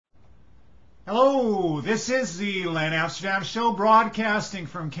Hello, this is the Len Amsterdam Show broadcasting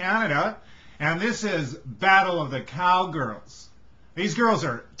from Canada, and this is Battle of the Cowgirls. These girls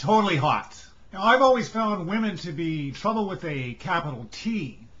are totally hot. Now, I've always found women to be trouble with a capital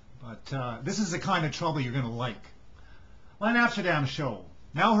T, but this is the kind of trouble you're going to like. Len Amsterdam Show,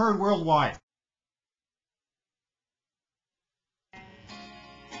 now heard worldwide.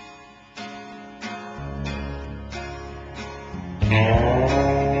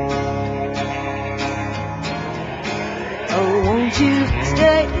 Oh, won't you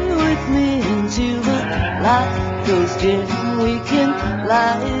stay with me until the light goes dim? We can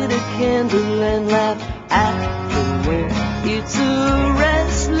light a candle and laugh at the wind. It's a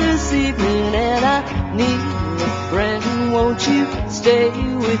restless evening and I need a friend. Won't you stay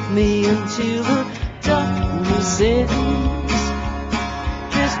with me until the darkness ends?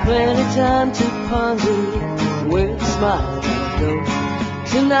 There's plenty time to ponder where the smile goes.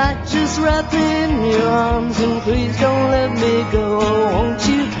 Tonight just wrap in your arms and please don't let me go. Won't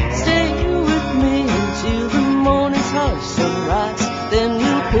you stay with me until the morning's harsh sunrise? Then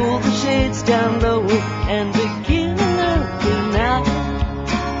we'll pull the shades down low and begin an early night.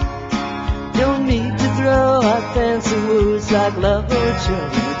 Don't need to throw out fancy words like love or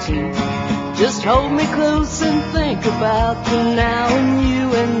charity. Just hold me close and think about the now and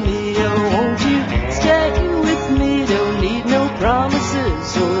you and me. Oh, won't you stay with me? Don't need no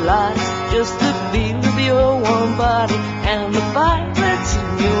promises or lies, just the feel of your warm body and the fire that's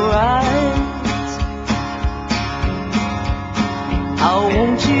in your eyes. Oh,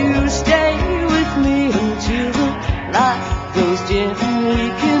 won't you stay with me until the light goes dim?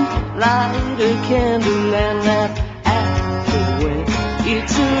 We can light a candle and laugh at the wind.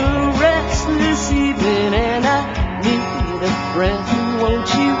 It's a restless evening and I need a friend. Won't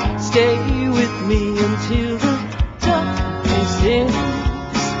you stay with me until the darkness ends?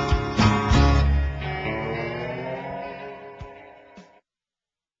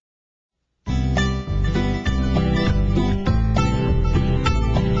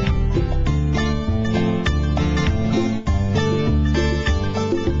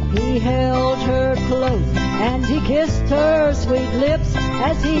 He held her close and he kissed her sweet lips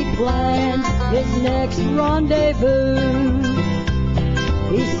as he planned his next rendezvous.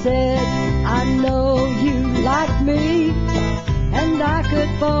 He said, I know you like me, and I could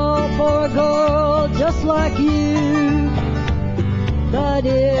fall for a girl just like you. But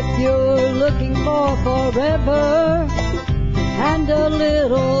if you're looking for forever and a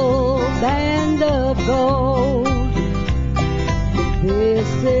little band of gold, this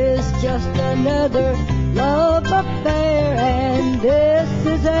is just another love affair, and this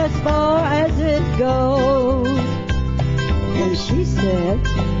is as far as it goes. And she said,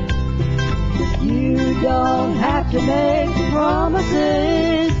 you don't have to make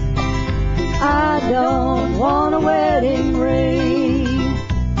promises. I don't want a wedding ring.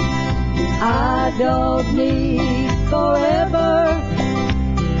 I don't need forever.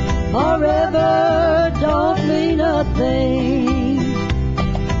 Forever don't mean a thing.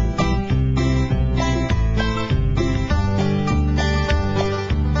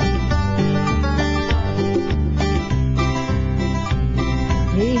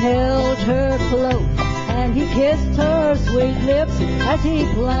 He held her close and he kissed her sweet lips as he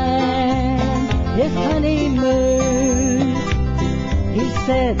planned his honeymoon. He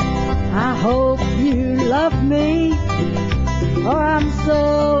said, I hope you love me, or I'm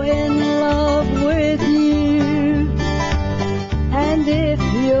so in love with you. And if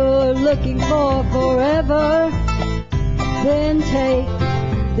you're looking for forever, then take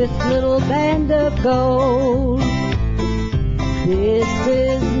this little band of gold. This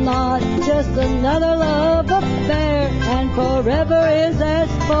is not just another love affair, and forever is as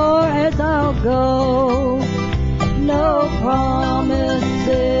far as I'll go. No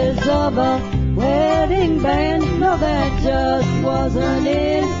promises of a wedding band, no, that just wasn't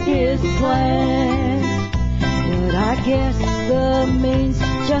in his plans. But I guess the means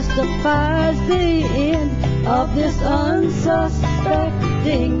justifies the end of this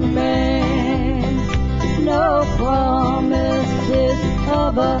unsuspecting man. No promises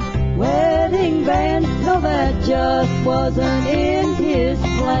of a wedding band, no, that just wasn't in his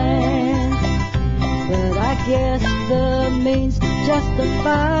plans. But I guess the means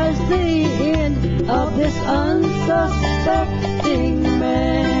justifies the end of this unsuspecting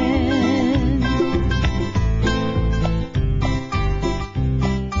man.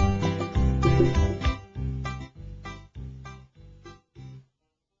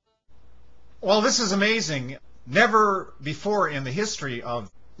 Well, this is amazing. Never before in the history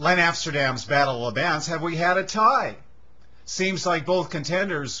of Len Amsterdam's Battle of the Bands have we had a tie. Seems like both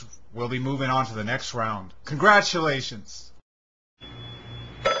contenders will be moving on to the next round. Congratulations.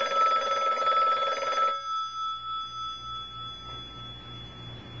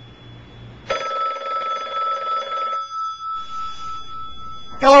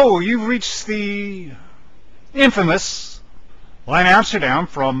 Hello, you've reached the infamous Len Amsterdam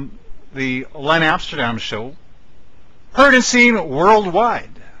from the Len Amsterdam Show, heard and seen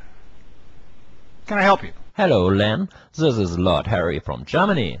worldwide. Can I help you? Hello, Len. This is Lord Harry from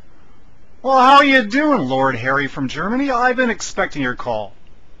Germany. Well, how you doing, Lord Harry from Germany? I've been expecting your call.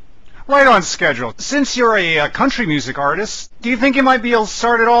 Right on schedule. Since you're a country music artist, do you think you might be able to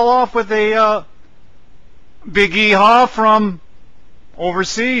start it all off with a big hee-haw from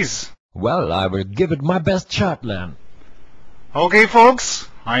overseas? Well, I will give it my best shot, Len. Okay, folks.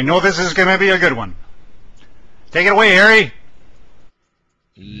 I know this is going to be a good one. Take it away, Harry.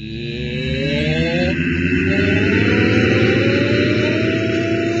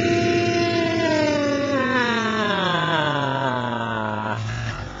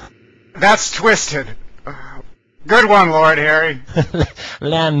 That's twisted. Good one, Lord Harry.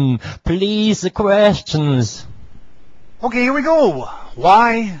 Len, please, the questions. Okay, here we go.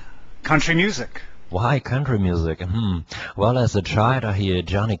 Why country music? Why country music? Well, as a child, I hear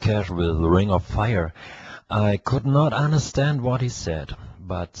Johnny Cash with Ring of Fire. I could not understand what he said,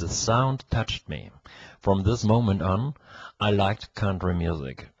 but the sound touched me. From this moment on, I liked country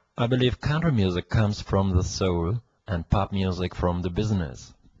music. I believe country music comes from the soul and pop music from the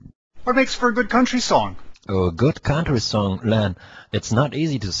business. What makes for a good country song? A good country song, Len, it's not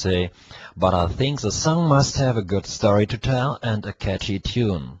easy to say, but I think the song must have a good story to tell and a catchy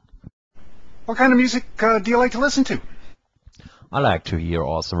tune. What kind of music do you like to listen to? I like to hear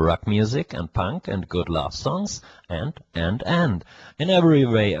also rock music and punk and good love songs and. In every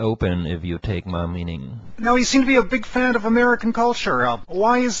way open, if you take my meaning. Now, you seem to be a big fan of American culture.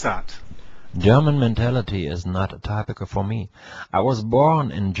 Why is that? German mentality is not typical for me. I was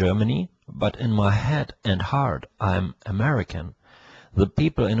born in Germany, but in my head and heart I'm American. The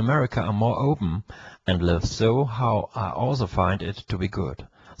people in America are more open and live so how I also find it to be good.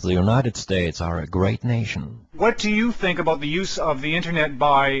 The United States are a great nation. What do you think about the use of the internet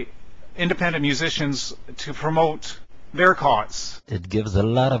by independent musicians to promote their cause? It gives a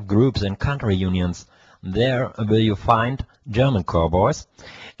lot of groups and country unions. There will you find German cowboys.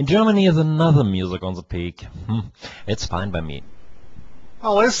 In Germany is another music on the peak. It's fine by me.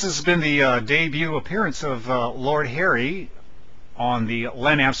 Well, this has been the debut appearance of Lord Harry on the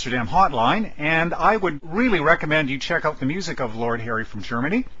Len Amsterdam hotline, and I would really recommend you check out the music of Lord Harry from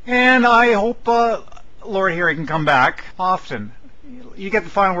Germany, and I hope Lord Harry can come back often. You get the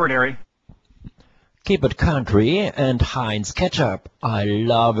final word, Harry. Keep it country and Heinz ketchup. I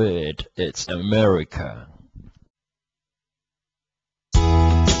love it. It's America.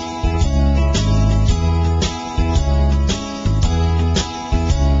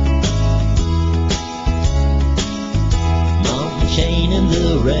 Chain in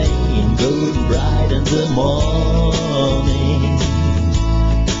the rain, gold bright in the morning.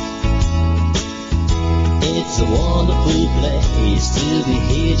 It's a wonderful place to be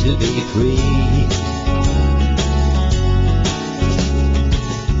here, to be free.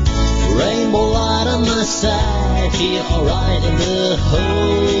 Rainbow light on my side, feel alright in the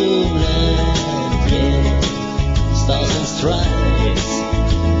homeland, yeah. Stars and stripes,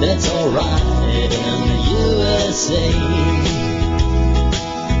 that's alright in the USA.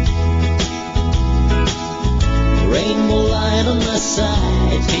 Rainbow light on my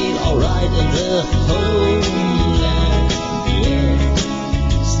side, feel alright in the homeland, yeah.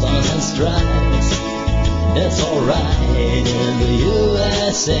 Stars and stripes, that's alright in the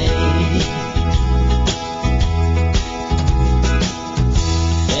USA.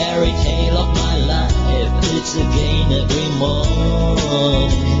 Fairy tale of my life, it's again every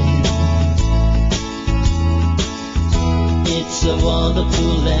morning. It's a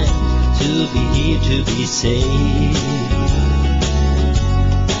wonderful land, to be here, to be saved.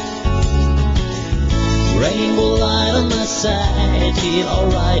 Rainbow light on my side, feel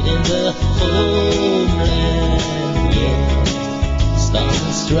alright in the homeland, yeah. Stars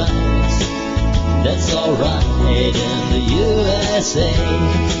and stripes, that's alright in the USA.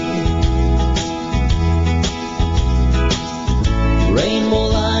 Rainbow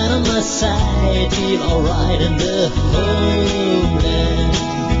light on my side, feel alright in the homeland,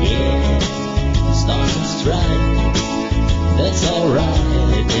 yeah. Stars and stripes, that's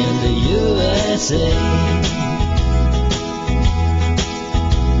alright in the USA.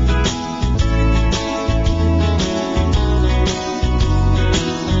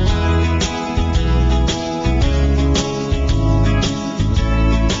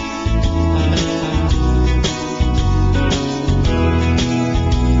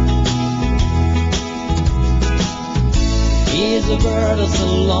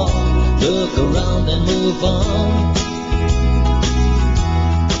 look around and move on.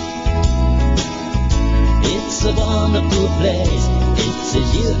 It's a wonderful place, it's the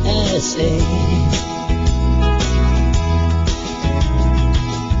USA.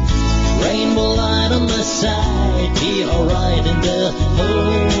 Rainbow light on the side, be alright in the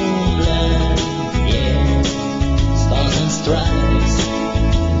homeland. Yeah, stars and stripes,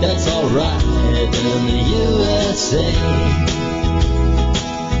 that's alright in the USA.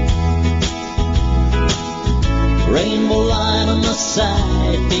 Rainbow light on the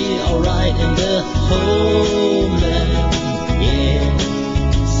side, be alright in the homeland. Yeah,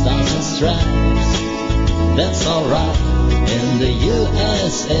 stars and stripes, that's alright in the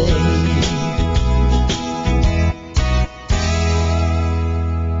USA.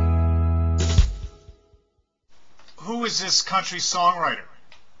 Who is this country songwriter?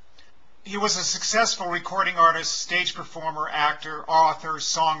 He was a successful recording artist, stage performer, actor, author,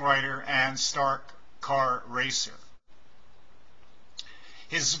 songwriter, and stock car racer.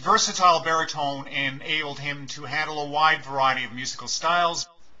 His versatile baritone enabled him to handle a wide variety of musical styles,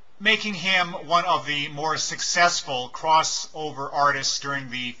 making him one of the more successful crossover artists during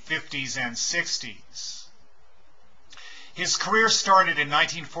the 50s and 60s. His career started in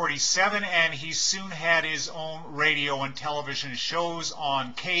 1947, and he soon had his own radio and television shows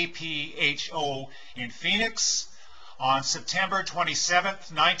on KPHO in Phoenix. On September 27,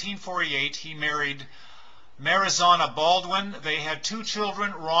 1948, he married Marizana Baldwin. They had 2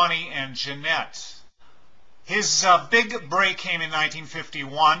 children, Ronnie and Jeanette. His big break came in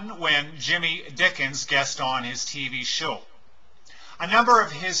 1951 when Jimmy Dickens guest on his TV show. A number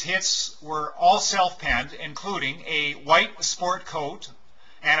of his hits were all self-penned, including A White Sport Coat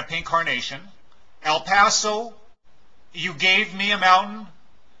and a Pink Carnation, El Paso, You Gave Me a Mountain,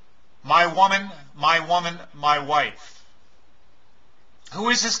 My Woman, My Woman, My Wife. Who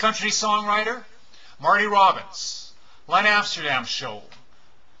is this country songwriter? Marty Robbins, Len Amsterdam Show,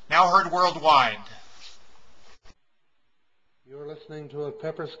 now heard worldwide. You're listening to a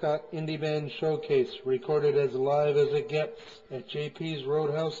Pepper Scott Indie Band Showcase, recorded as live as it gets at JP's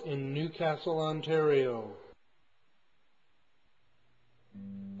Roadhouse in Newcastle, Ontario.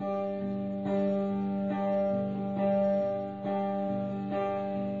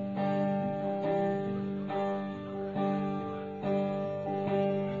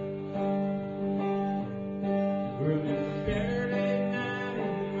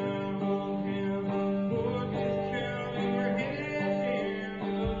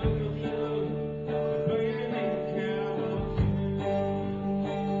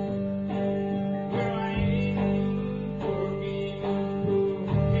 Where I am.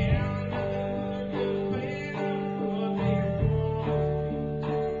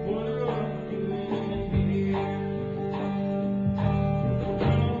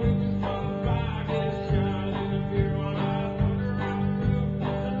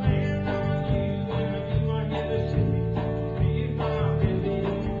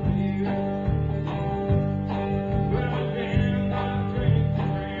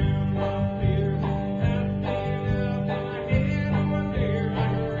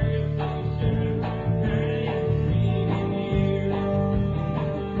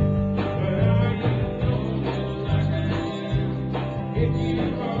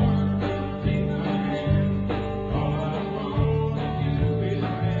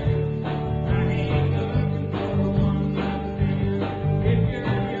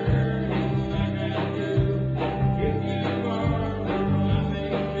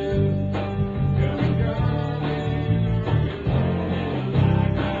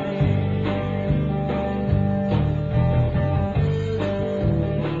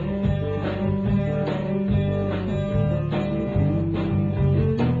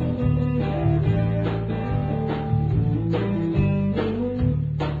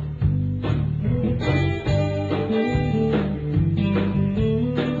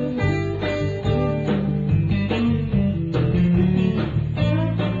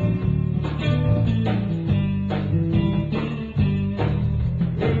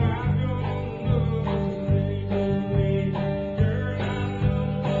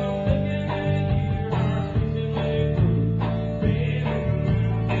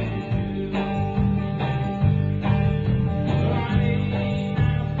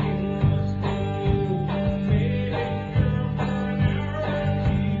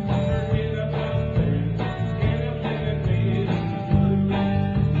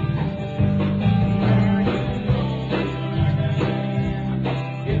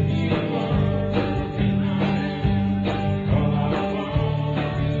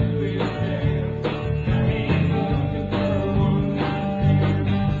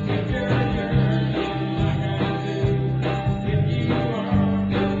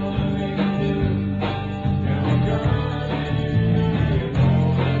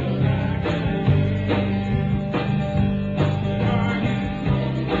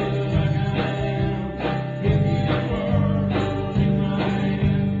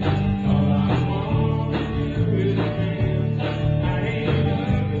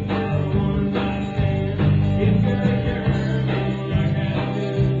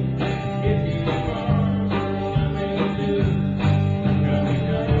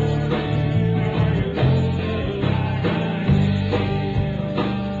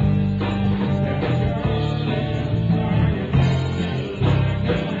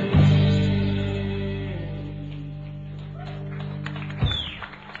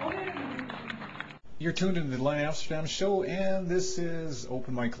 You're tuned into the Len Amsterdam Show, and this is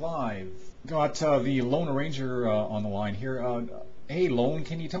Open Mic Live. Got the Lone Arranger on the line here. Hey, Lone,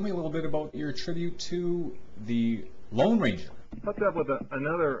 can you tell me a little bit about your tribute to the Lone Ranger? Hooked up with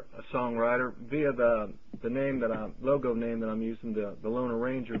another songwriter via the logo name that I'm using, the Lone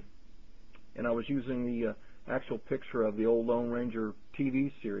Ranger, and I was using the actual picture of the old Lone Ranger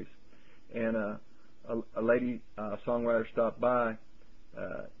TV series, and a lady songwriter stopped by,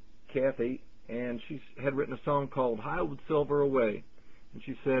 Kathy, and she had written a song called "High Old Silver Away," and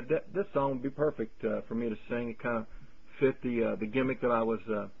she said that this song would be perfect for me to sing. It kind of fit the gimmick that I was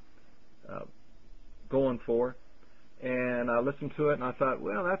going for, and I listened to it and I thought,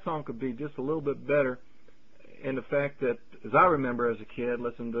 well, that song could be just a little bit better. And the fact that, as I remember as a kid,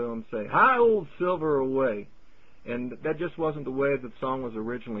 listening to them say "High Old Silver Away," and that just wasn't the way the song was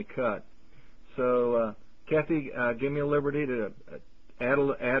originally cut. So Kathy gave me a liberty to add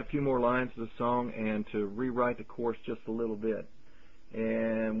a few more lines to the song and to rewrite the chorus just a little bit.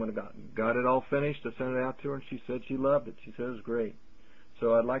 And when I got it all finished, I sent it out to her, and she said she loved it. She said it was great.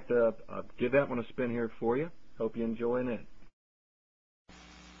 So I'd like to give that one a spin here for you. Hope you're enjoying it.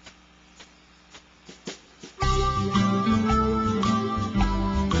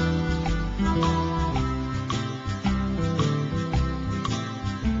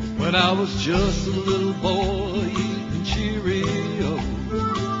 When I was just a little boy eating Cheerios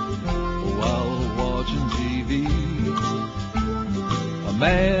while watching TV, a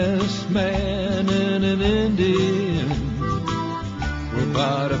masked man and an Indian were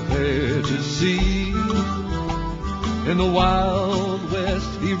about a pair to see. In the Wild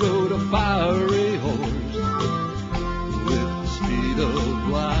West he rode a fiery horse with the speed of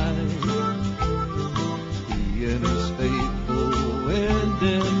light. He and his faithful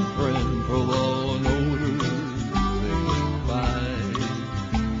Indian friend, for law and order, they fight.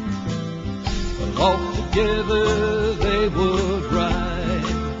 But all together they would ride,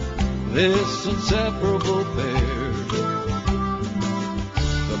 this inseparable pair.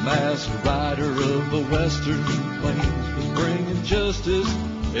 The masked rider of the Western Plains was bringing justice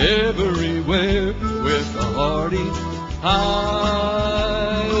everywhere with a hearty,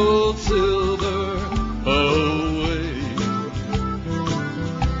 high old silver away.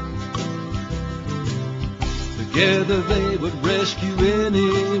 Together they would rescue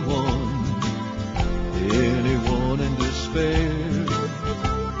anyone in despair.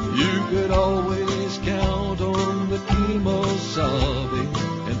 You could always count on the Kemosabe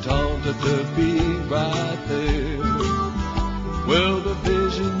and Tonto to be right there. Well, the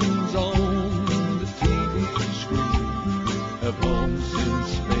visions on the TV screen have long since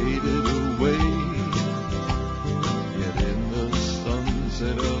faded away. Yet in the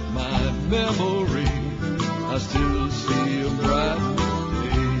sunset of my memory, I still see a bright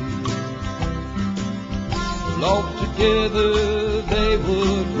day. All together they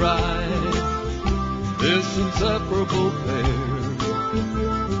would ride, this inseparable pair.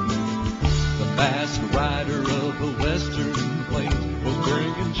 The masked rider of the Western Plains was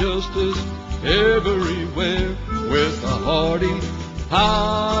bringing justice everywhere with a hearty,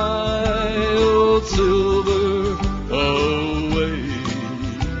 high old silver away.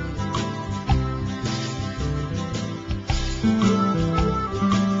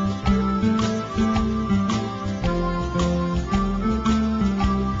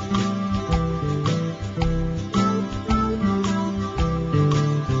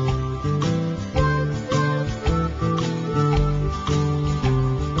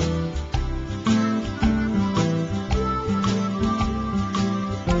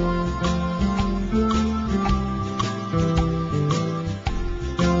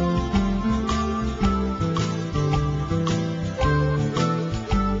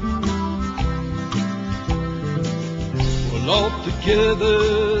 All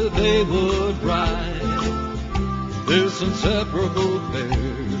together they would ride, this inseparable pair.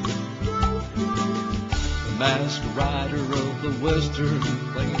 The masked rider of the Western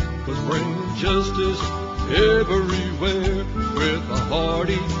Plains was bringing justice everywhere with a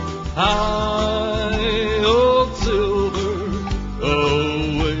hearty, high old silver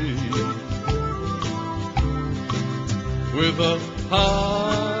away. With a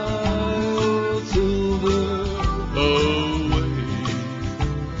high old silver away.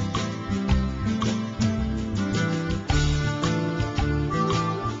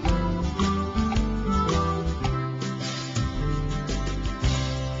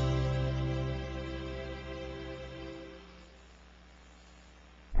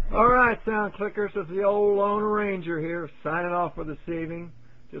 All right, sound clickers, this is the old Lone Ranger here, signing off for this evening.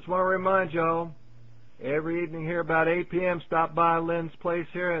 Just want to remind y'all, every evening here about 8 p.m., stop by Len's place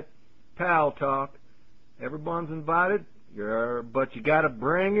here at Pal Talk. Everyone's invited, but you got to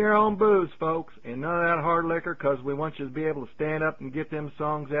bring your own booze, folks, and none of that hard liquor, because we want you to be able to stand up and get them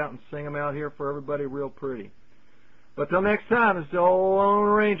songs out and sing them out here for everybody real pretty. But till next time, it's the old Lone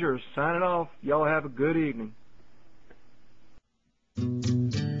Rangers signing off. Y'all have a good evening.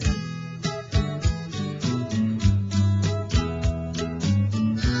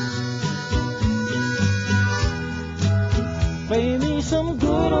 Play me some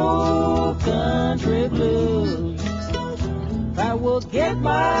good old country blues that will get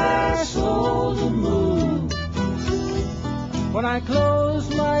my soul to move. When I close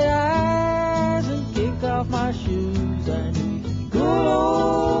my eyes and kick off my shoes, I need good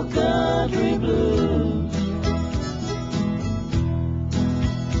old country blues.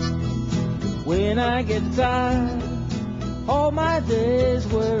 When I get tired, all my days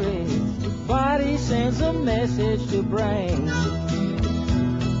worried, body sends a message to brain.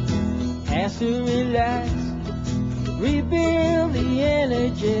 Has to relax, rebuild the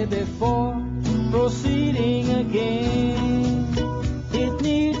energy before proceeding again. It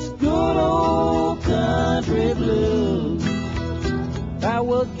needs good old country blues that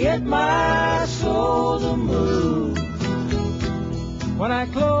will get my soul to move. When I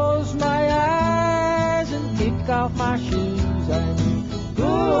close my eyes and kick off my shoes, I need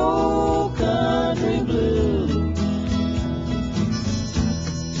good old country blues.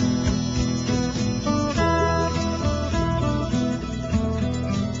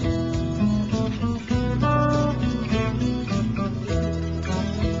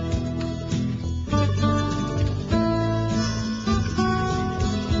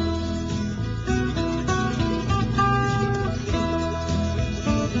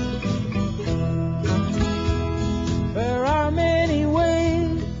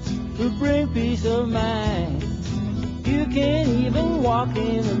 Peace of mind. You can even walk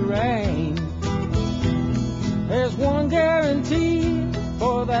in the rain. There's one guarantee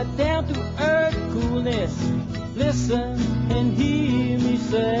for that down-to-earth coolness. Listen and hear me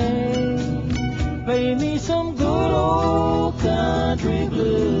say, play me some good old country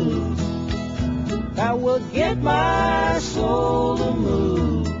blues that will get my soul to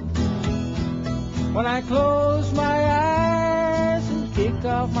move. When I close my eyes and kick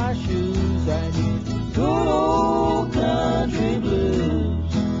off my shoes, I need good old country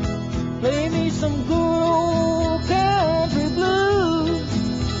blues. Play me some good old country blues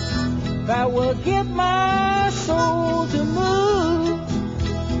that will get my soul to move.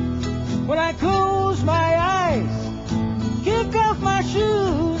 When I close my eyes, kick off my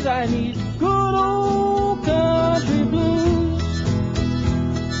shoes, I need good old country blues.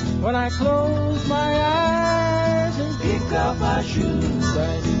 When I close my eyes and kick off my shoes,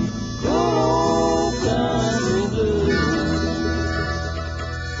 I need good old country blues.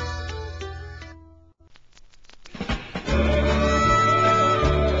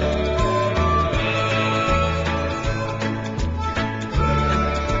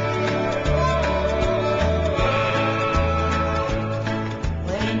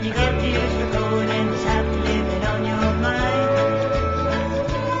 When you get to use your road and it's happy living on your mind,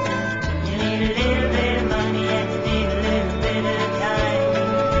 you need a little bit of money and you need a little bit of time.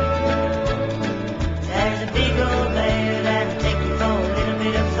 There's a big old bear that'll take you for a little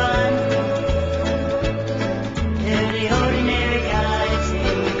bit of fun. To the ordinary guy, it's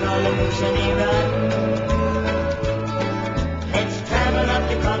him we call a moose and he run. Let's travel up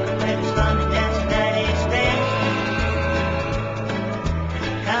the pocket where there's fun and dancing that express.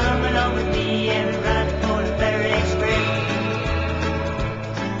 Come along with me and ride for the Ferry Express.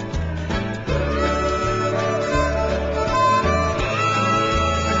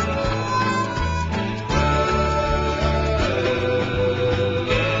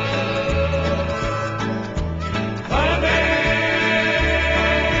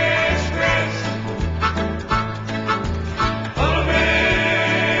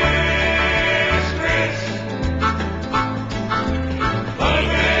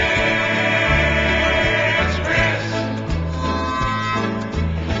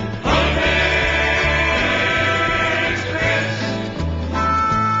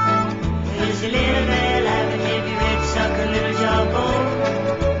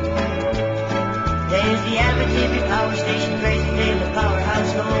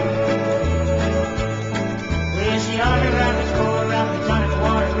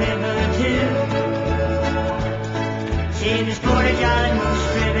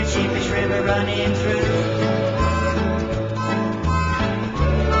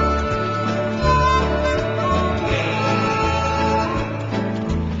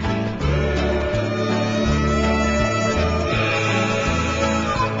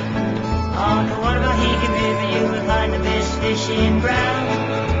 find the best fish in brown.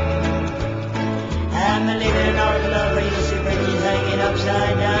 I'm a living on the lovely, you see bridges hanging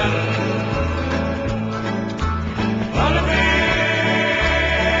upside down. On the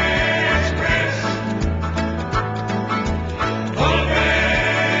express, on the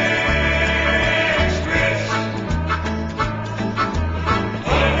express,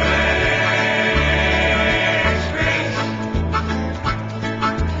 on the express,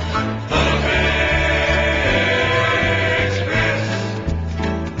 on the express.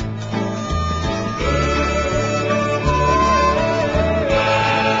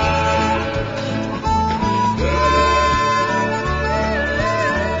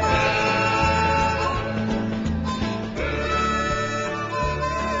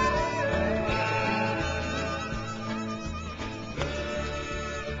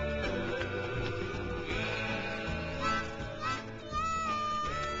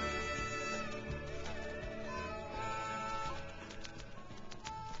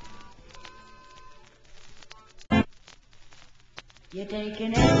 You take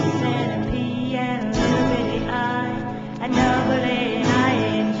an S and a P and a little bitty I, a double A and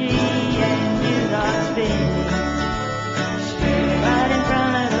I-N-G, and you got spinning. Right in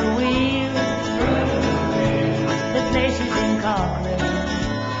front of the wheel, the places in Cochrane,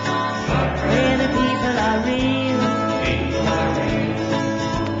 where the people are real,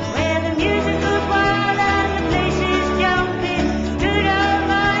 where the music goes wild and the places jumping. Good old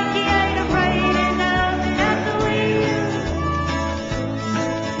Mikey ain't afraid of nothing at the wheel.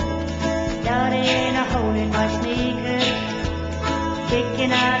 Down in a hole in my sneakers,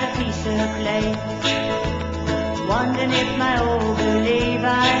 kicking out a piece of clay, wondering if my old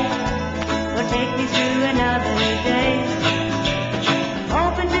Levi will take me through another day.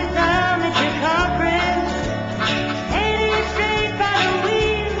 Hoping to come into Cochrane, heading straight by the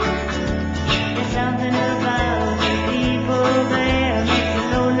wheel. There's something about the people there makes a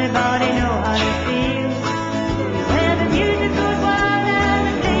lonely body know how to feel. Where the music goes wild and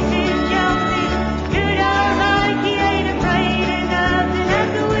the place is jumping. Good old Mikey ain't afraid of nothing at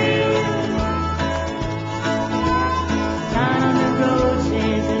the wheel. Sign on the road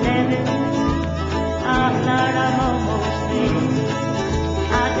says 11. Oh Lord, I'm almost there.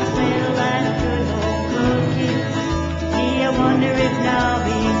 I can smell that good old cookie. Gee, I wonder if now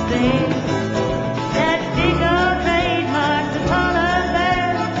he's there. That big old trademark, the polar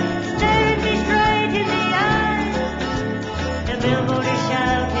bear, staring me straight in the eye. The billboard is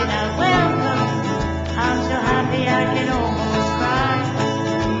shouting out welcome. I'm so happy I can almost cry.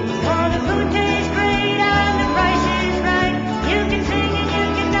 Oh, the food tastes great and the price is right. You can sing and you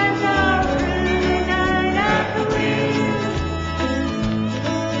can dance all through the night at the wheel.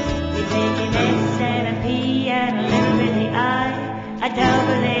 You take an S and a P and a little bitty I, a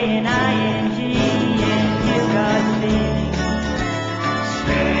double A and I-N-G, and you got spinning.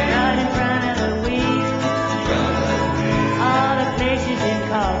 Right in front of the wheel, all the places in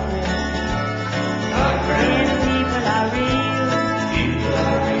Cochrane, where the people are real,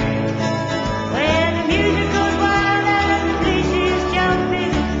 where the music goes wild and the place is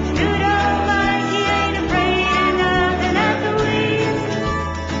jumping. Good old Mikey ain't afraid of nothing at the wheel,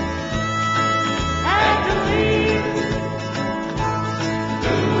 at the wheel.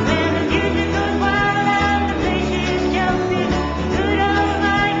 Where the music goes wild and the place is jumping. Good old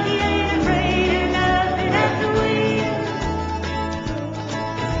Mikey ain't afraid of nothing at the wheel, at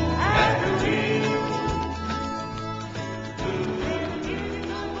the wheel. Where the music goes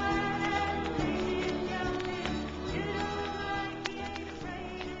wild and the place is jumping. Good old Mikey ain't afraid of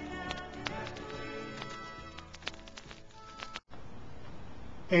nothing at the wheel.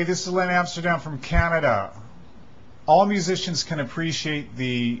 Hey, this is Len Amsterdam from Canada. All musicians can appreciate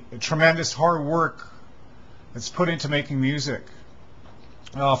the tremendous hard work that's put into making music.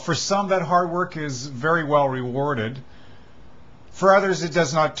 For some, that hard work is very well rewarded. For others, it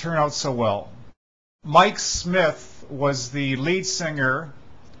does not turn out so well. Mike Smith was the lead singer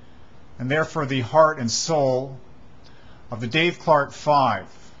and therefore the heart and soul of the Dave Clark Five.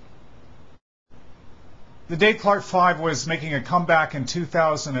 The Dave Clark Five was making a comeback in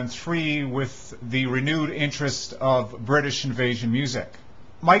 2003 with the renewed interest of British invasion music.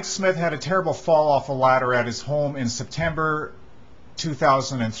 Mike Smith had a terrible fall off a ladder at his home in September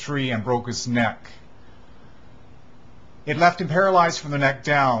 2003 and broke his neck. It left him paralyzed from the neck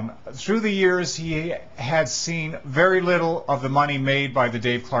down. Through the years, he had seen very little of the money made by the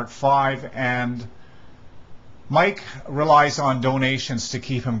Dave Clark Five, and Mike relies on donations to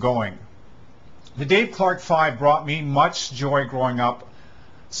keep him going. The Dave Clark Five brought me much joy growing up,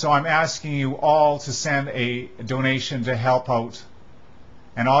 so I'm asking you all to send a donation to help out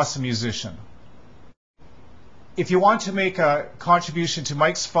an awesome musician. if you want to make a contribution to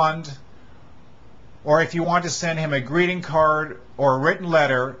Mike's fund, or if you want to send him a greeting card or a written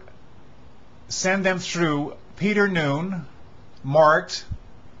letter, send them through Peter Noon, marked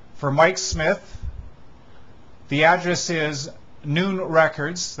for Mike Smith. The address is Noon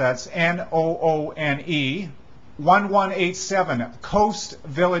Records, that's Noone, 1187 Coast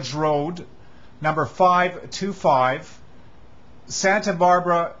Village Road, number 525, Santa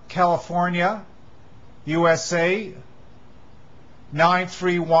Barbara, California, USA,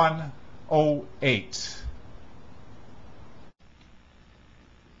 93108.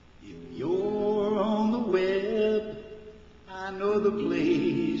 If you're on the web, I know the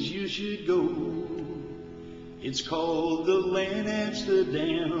place you should go. It's called the Len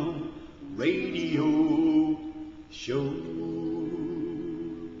Amsterdam Radio Show.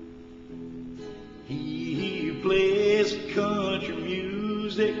 He plays country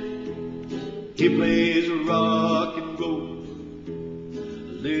music, he plays rock and roll, a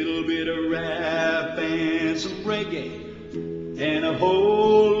little bit of rap and some reggae, and a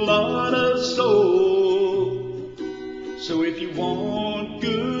whole lot of soul. So if you want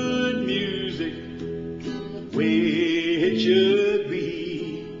good music, way it should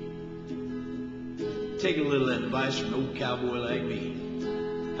be, take a little advice from an old cowboy like me.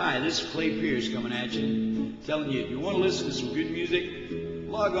 Hi, this is Clay Pierce coming at you, telling you if you want to listen to some good music,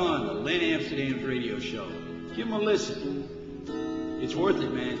 log on to Len Amsterdam's radio show. Give them a listen. It's worth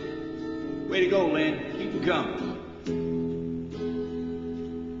it, man. Way to go, Len. Keep them coming.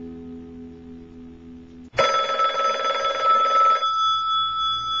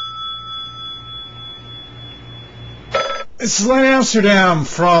 It's Len Amsterdam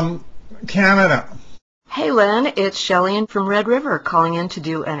from Canada. Hey Len, it's Show-Len from Red River calling in to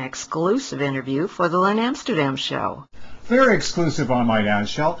do an exclusive interview for the Len Amsterdam show. Very exclusive, I might add,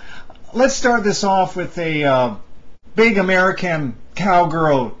 Shell. Let's start this off with a big American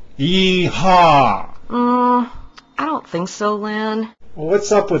cowgirl. Yee-haw! I don't think so, Len. Well,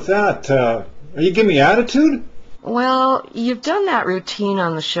 what's up with that? Are you giving me attitude? Well, you've done that routine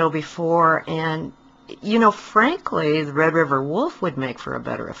on the show before, and, you know, frankly, the Red River Wolf would make for a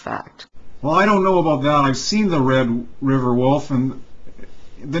better effect. Well, I don't know about that. I've seen the Red River Wolf, and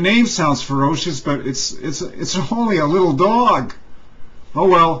the name sounds ferocious, but it's only a little dog. Oh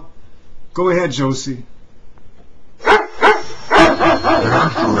well. Go ahead, Josie.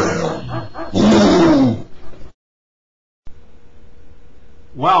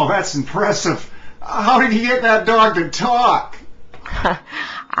 Wow, that's impressive. How did you get that dog to talk?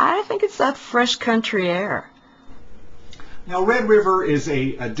 I think it's that fresh country air. Now, Red River is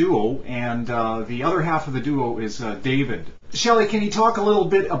a duo, and the other half of the duo is David. Shelley, can you talk a little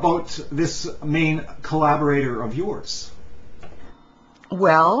bit about this main collaborator of yours?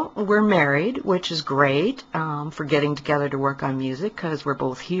 Well, we're married, which is great for getting together to work on music because we're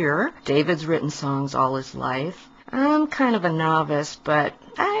both here. David's written songs all his life. I'm kind of a novice, but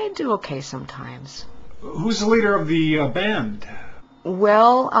I do okay sometimes. Who's the leader of the band?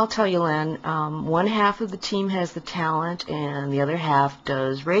 Well, I'll tell you, Len, one half of the team has the talent and the other half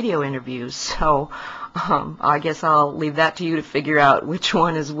does radio interviews, so I guess I'll leave that to you to figure out which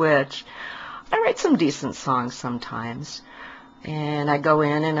one is which. I write some decent songs sometimes, and I go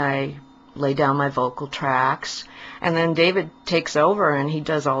in and I lay down my vocal tracks, and then David takes over and he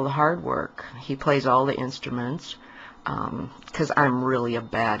does all the hard work. He plays all the instruments, because I'm really a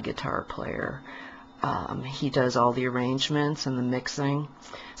bad guitar player. He does all the arrangements and the mixing.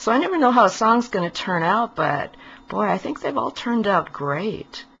 So I never know how a song's going to turn out, but boy, I think they've all turned out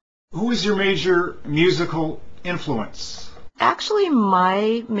great. Who is your major musical influence? Actually,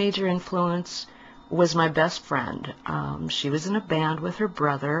 my major influence was my best friend. She was in a band with her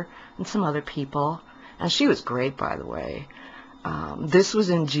brother and some other people, and she was great, by the way. This was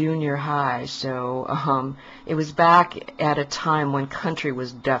in junior high, so it was back at a time when country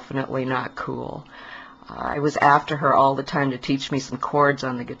was definitely not cool. I was after her all the time to teach me some chords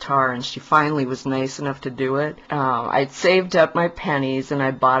on the guitar, and she finally was nice enough to do it. I'd saved up my pennies, and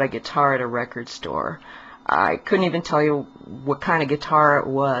I bought a guitar at a record store. I couldn't even tell you what kind of guitar it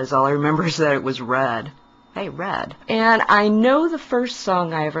was. All I remember is that it was red. Hey, red. And I know the first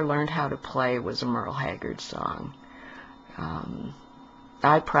song I ever learned how to play was a Merle Haggard song.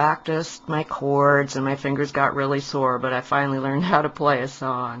 I practiced my chords, and my fingers got really sore, but I finally learned how to play a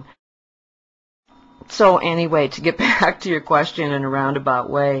song. So anyway, to get back to your question in a roundabout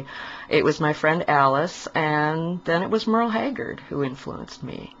way, it was my friend Alice, and then it was Merle Haggard who influenced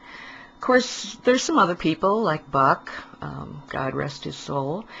me. Of course, there's some other people like Buck, God rest his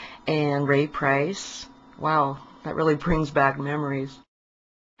soul, and Ray Price. Wow, that really brings back memories.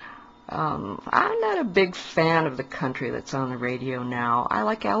 I'm not a big fan of the country that's on the radio now. I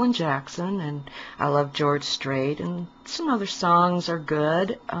like Alan Jackson, and I love George Strait, and some other songs are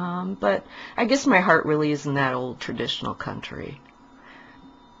good, but I guess my heart really is in that old traditional country.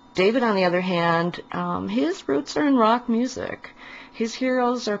 David, on the other hand, his roots are in rock music. His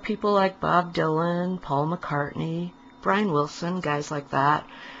heroes are people like Bob Dylan, Paul McCartney, Brian Wilson, guys like that.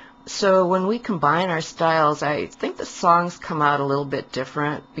 So when we combine our styles, I think the songs come out a little bit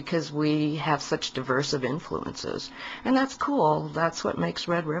different because we have such diverse of influences. And that's cool. That's what makes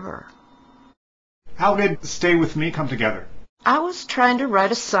Red River. How did Stay With Me come together? I was trying to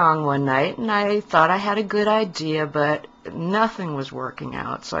write a song one night, and I thought I had a good idea, but nothing was working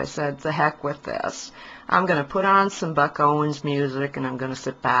out. So I said, the heck with this. I'm going to put on some Buck Owens music, and I'm going to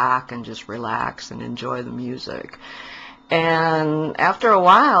sit back and just relax and enjoy the music. And after a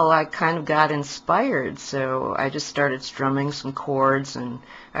while, I kind of got inspired, so I just started strumming some chords, and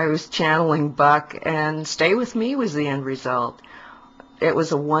I was channeling Buck, and Stay With Me was the end result. It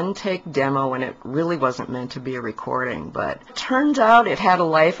was a one-take demo, and it really wasn't meant to be a recording, but it turned out it had a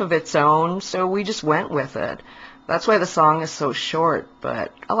life of its own, so we just went with it. That's why the song is so short,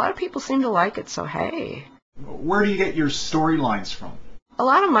 but a lot of people seem to like it, so hey. Where do you get your storylines from? A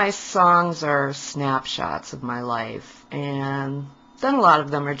lot of my songs are snapshots of my life, and then a lot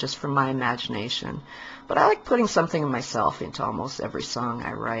of them are just from my imagination. But I like putting something of myself into almost every song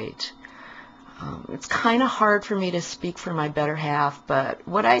I write. It's kind of hard for me to speak for my better half, but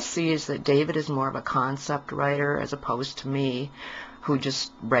what I see is that David is more of a concept writer as opposed to me, who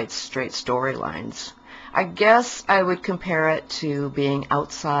just writes straight storylines. I guess I would compare it to being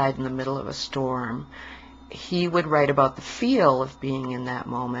outside in the middle of a storm. He would write about the feel of being in that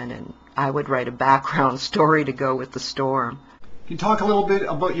moment, and I would write a background story to go with the storm. Can you talk a little bit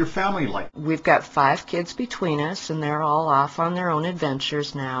about your family life? We've got 5 kids between us, and they're all off on their own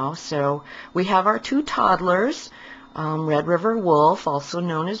adventures now. So we have our 2 toddlers, Red River Wolf, also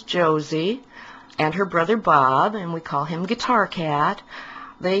known as Josie, and her brother Bob, and we call him Guitar Cat.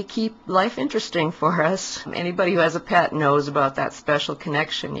 They keep life interesting for us. Anybody who has a pet knows about that special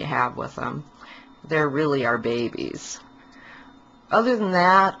connection you have with them. They're really our babies. Other than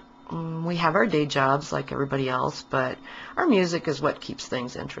that, we have our day jobs like everybody else, but our music is what keeps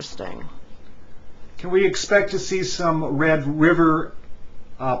things interesting. Can we expect to see some Red River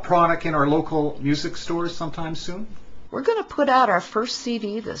product in our local music stores sometime soon? We're going to put out our first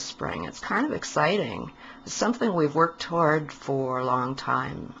CD this spring. It's kind of exciting. It's something we've worked toward for a long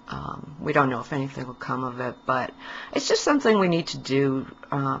time. We don't know if anything will come of it, but it's just something we need to do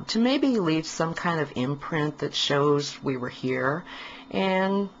to maybe leave some kind of imprint that shows we were here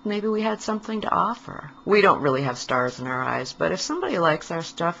and maybe we had something to offer. We don't really have stars in our eyes, but if somebody likes our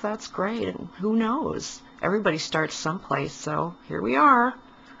stuff, that's great, and who knows? Everybody starts someplace, so here we are.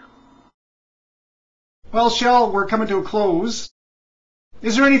 Well, Shell, we're coming to a close.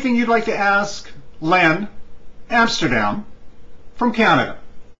 Is there anything you'd like to ask Len Amsterdam from Canada?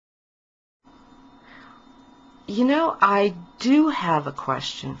 You know, I do have a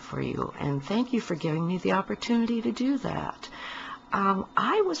question for you, and thank you for giving me the opportunity to do that.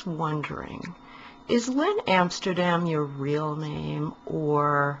 I was wondering, is Len Amsterdam your real name,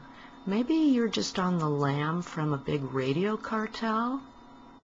 or maybe you're just on the lam from a big radio cartel?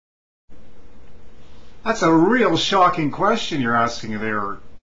 That's a real shocking question you're asking there,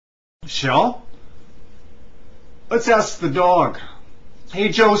 Shell. Let's ask the dog. Hey,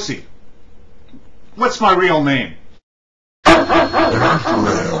 Josie, what's my real name?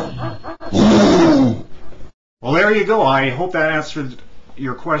 Well, there you go. I hope that answered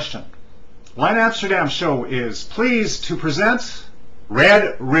your question. Len Amsterdam Show is pleased to present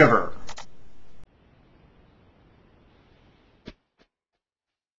Red River.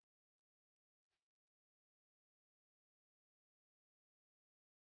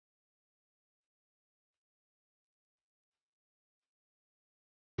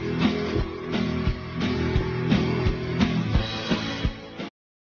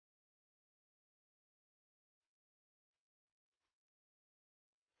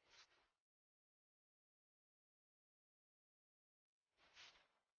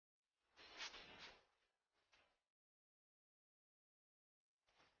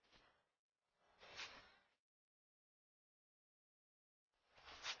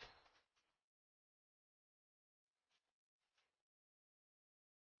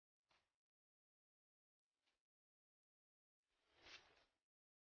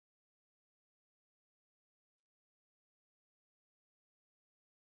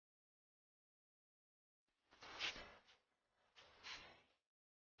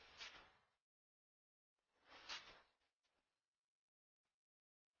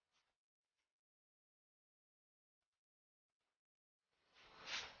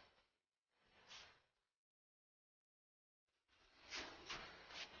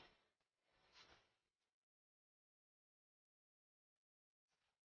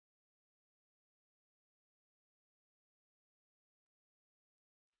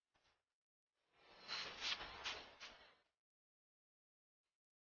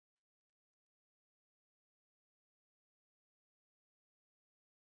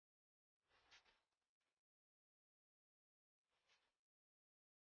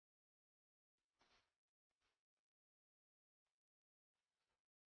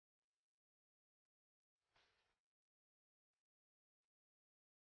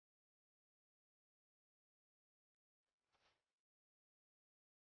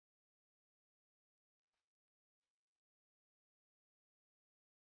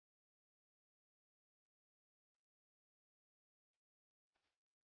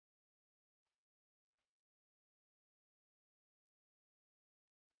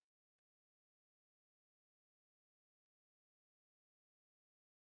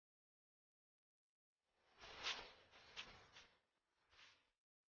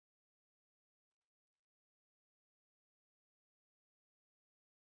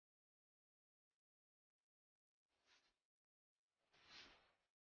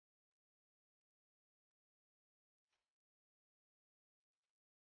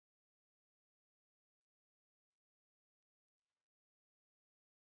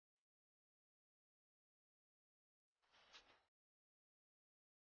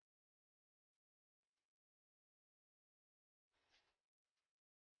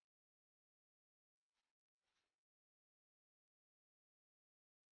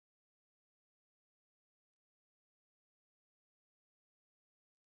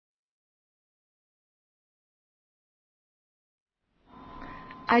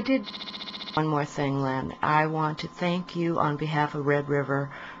 I did one more thing, Len. I want to thank you on behalf of Red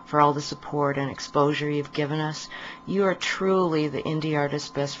River for all the support and exposure you've given us. You are truly the indie artist's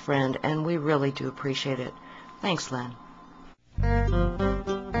best friend, and we really do appreciate it. Thanks, Len.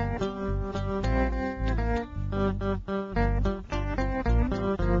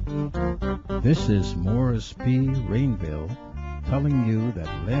 This is Morris P. Rainville telling you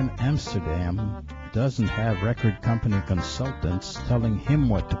that Len Amsterdam doesn't have record company consultants telling him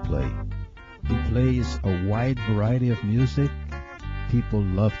what to play. He plays a wide variety of music people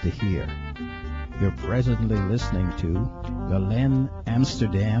love to hear. You're presently listening to The Len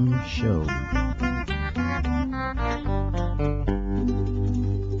Amsterdam Show.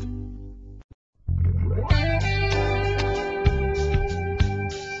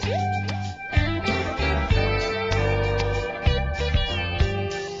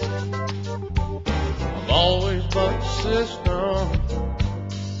 I've always bucked the system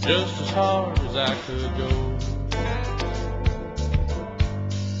just as hard as I could go.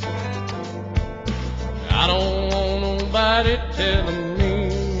 I don't want nobody telling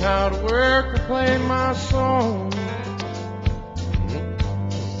me how to work or play my song.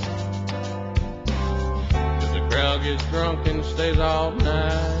 If the crowd gets drunk and stays all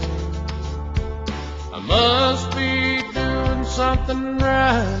night, I must be doing something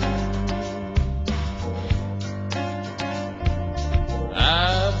right.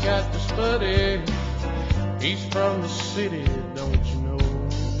 I've got this buddy, he's from the city, don't you know?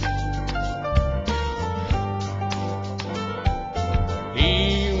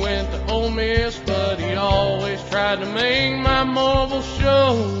 He went to Ole Miss, but he always tried to make my mobile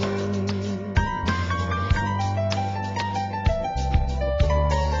show.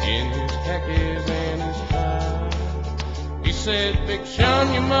 In his khakis and his tie, he said, "Big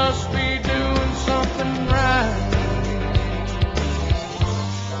Sean, you must be doing something right."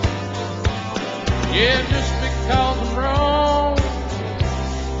 Yeah, just because I'm wrong,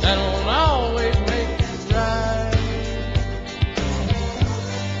 that don't always make it right.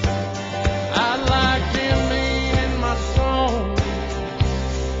 I like Jim Beam in my song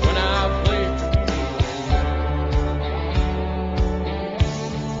when I play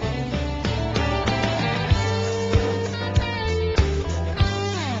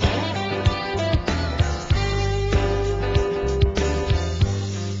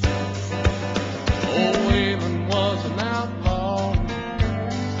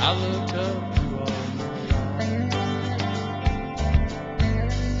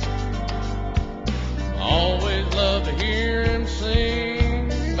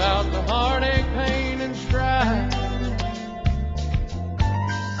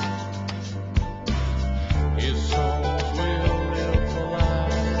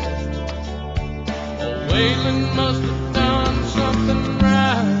must have done something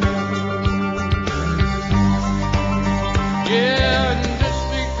right. Yeah, and just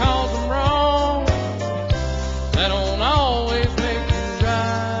because I'm wrong, that don't always make it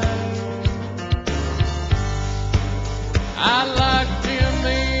right. I like Jim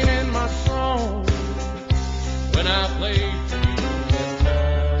Beam in my song when I play for you.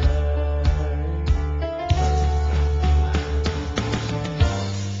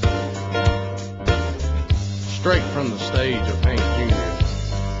 Straight from the stage of Hank Jr.,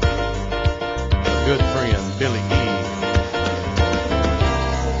 good friend Billy E.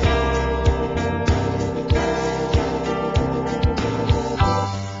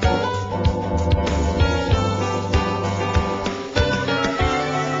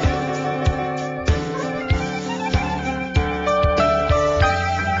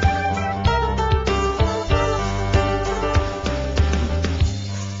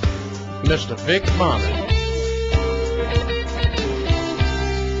 Mr. Vic Bonnet.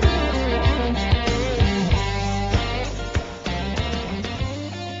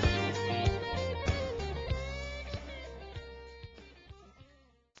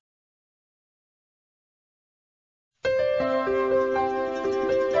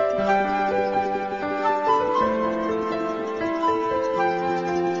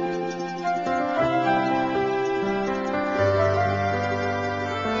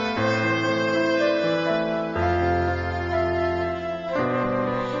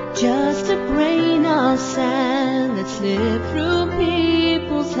 Just a grain of sand that slipped through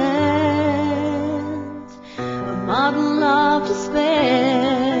people's hands, a model of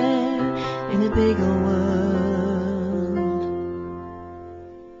despair in a bigger world,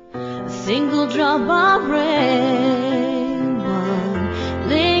 a single drop of rain, one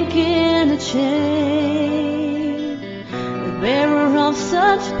link in a chain, the bearer of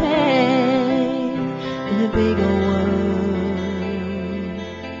such pain in a bigger world.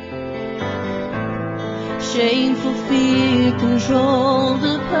 shameful fear controlled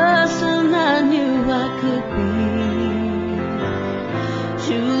the person I knew I could be.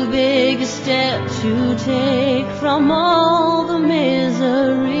 Too big a step to take from all the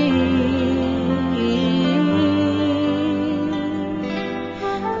misery.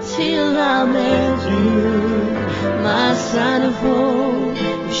 Till I met you, my sign of hope.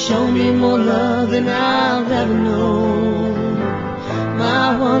 You showed me more love than I've ever known.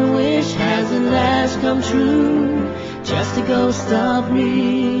 My one wish has at last come true, just a ghost of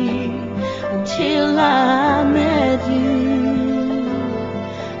me, until I met you.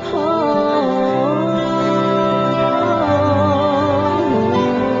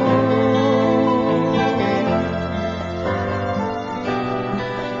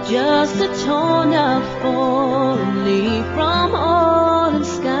 Just a torn up fallen leaf from autumn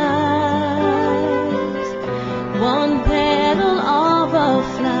skies, one petal of a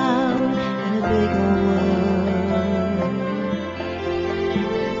flower in a bigger world.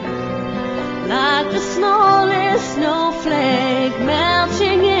 Like the smallest snowflake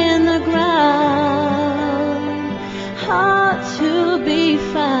melting in the ground, hard to be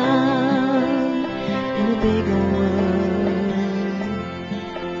found in a bigger world.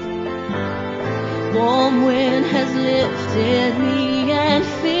 Warm wind has lifted me and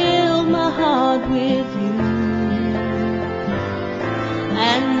filled my heart with you.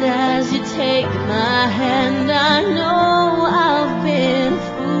 And as you take my hand, I know I've been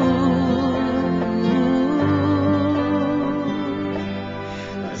fooled.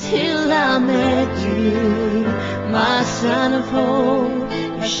 Till I met you, my sign of hope.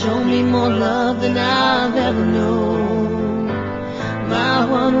 You showed me more love than I've ever known. My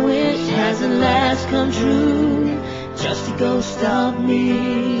one wish has at last come true, just a ghost of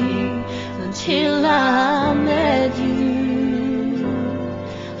me, until I met you.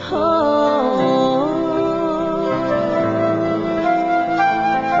 Oh,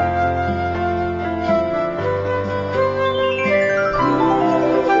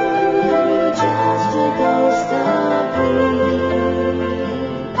 just a ghost of me.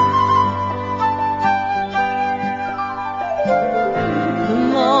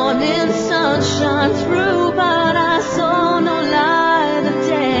 Morning sun shone through, but I saw no light of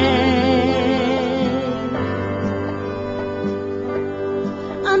day.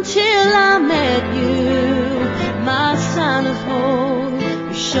 Until I met you, my sign of hope.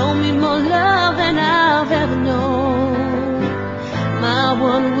 You showed me more love than I've ever known. My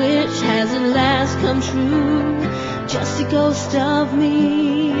one wish has at last come true, just a ghost of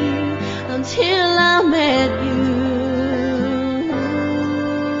me, until I met you.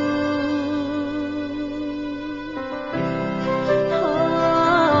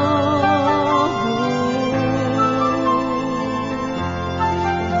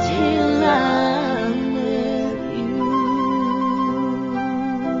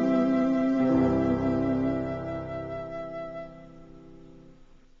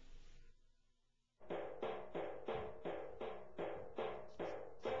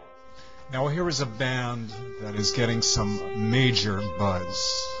 Now here is a band that is getting some major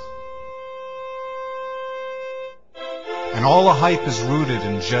buzz. And all the hype is rooted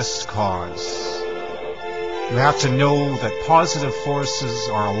in just cause. You have to know that positive forces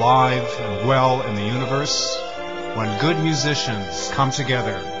are alive and well in the universe when good musicians come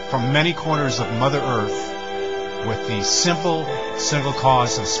together from many corners of Mother Earth with the simple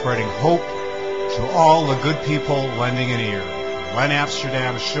cause of spreading hope to all the good people lending an ear. Len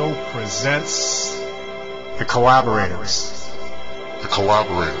Amsterdam Show presents The Collaborators. The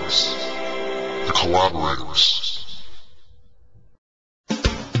Collaborators. The Collaborators.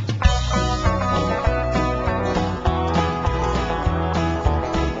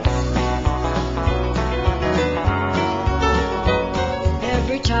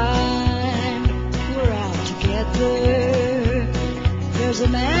 Every time we're out together, there's a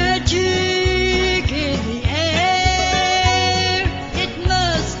magic in the air. It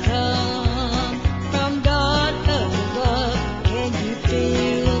must come from God up above. Can you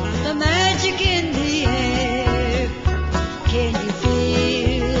feel the magic in the air? Can you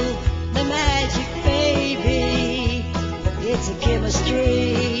feel the magic, baby? It's a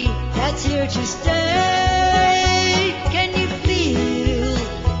chemistry that's here to stay. Can you feel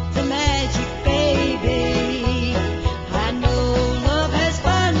the magic, baby? I know love has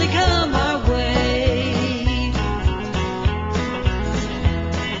finally come our way.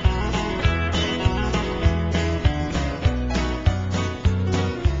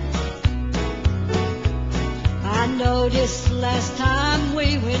 I noticed last time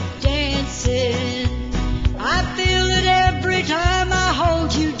we went dancing, I feel it every time I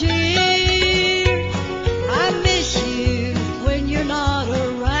hold you, dear.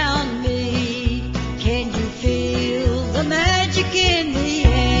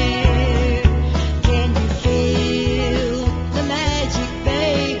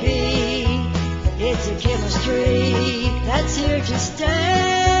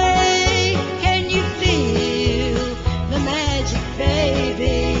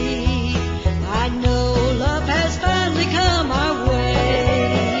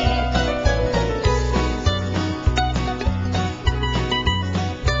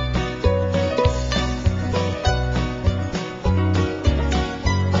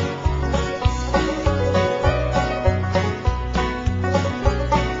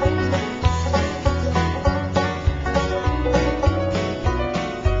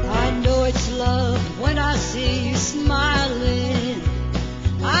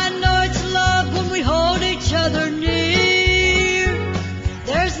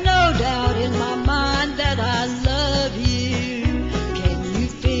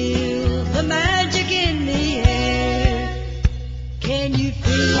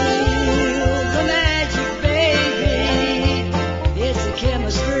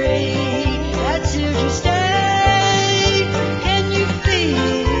 tree that's here to stay. Can you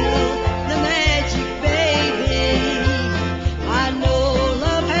feel the magic, baby? I know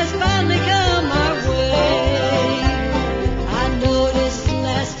love has finally come our way. I noticed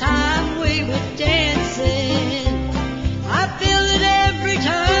last time we were dancing, I feel it every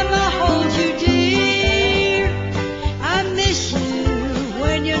time I hold you, dear. I miss you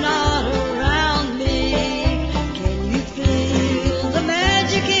when you're not around me. Can you feel the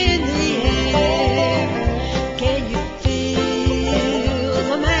magic in the air? Can you feel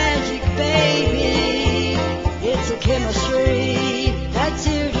the magic, baby? It's a chemistry that's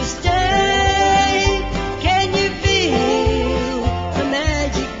here to stay. Can you feel the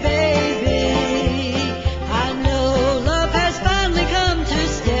magic, baby? I know love has finally come to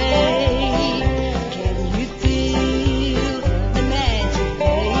stay. Can you feel the magic,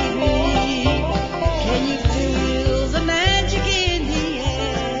 baby? Can you feel the magic in the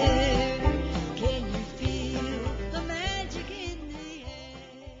air? Can you feel the magic in the air?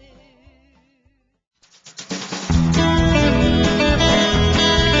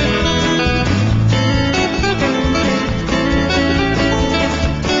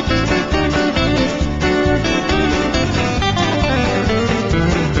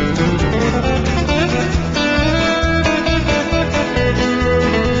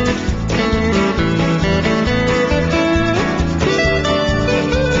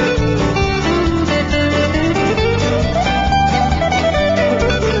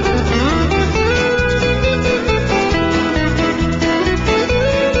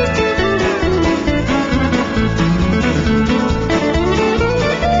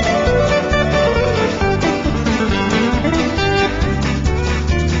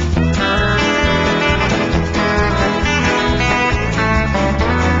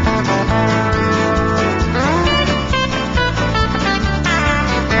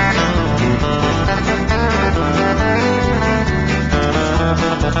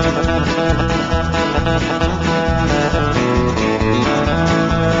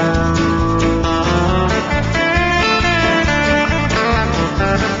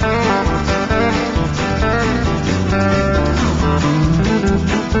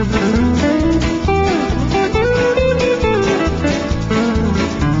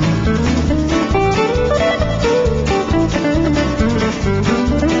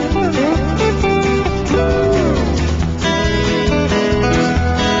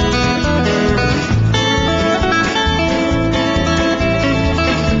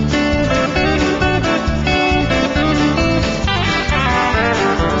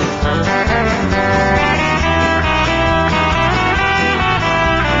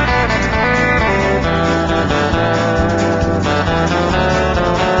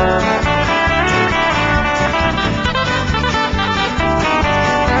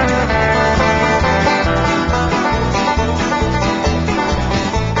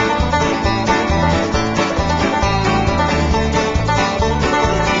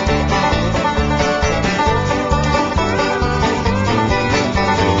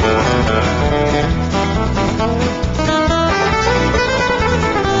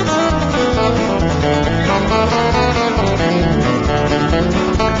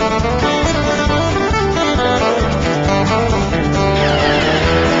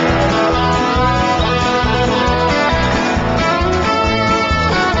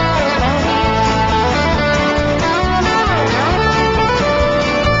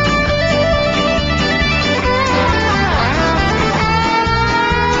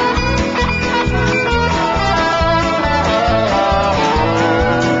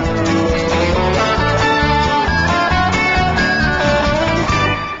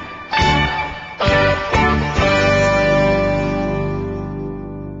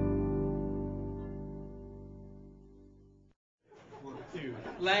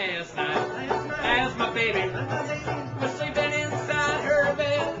 Last night, as my baby was sleeping inside her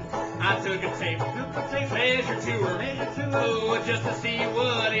bed, I took a tape measure to her, oh, just to see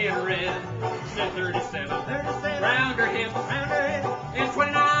what it read. Said 37 round her hips, and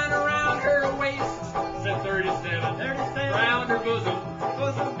 29 around her waist. Said 37 round her bosom,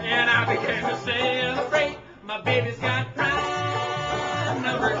 and I began to celebrate. My baby's got prime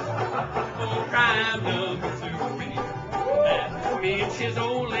numbers, oh, prime numbers to me. That means she's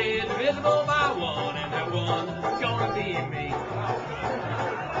only divisible by one, and that one's gonna be me.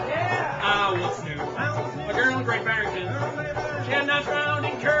 I once knew a girl in Great Barrington. She had nice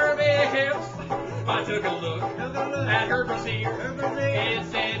rounding curvy hips. I took a look at her brassiere. It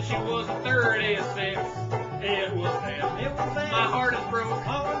said she was a 36. It was bad. My heart is broke.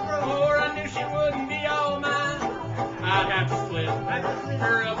 Or I knew she wouldn't be all mine. I'd have to split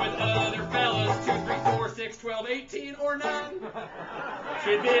Her up with other fellas, 2, 3, 4, 6, 12, 18, or 9.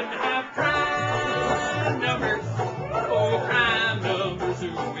 She didn't have crime numbers, oh, crime numbers,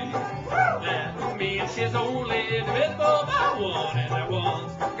 ooh-wee. That means she's only divisible by 1, and that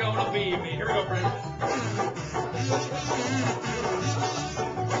 1's gonna be me. Here we go, friends.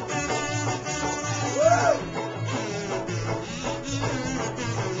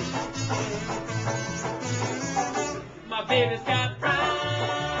 My baby's got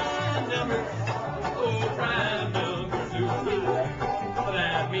prime numbers, oh, prime numbers, ooh-wee.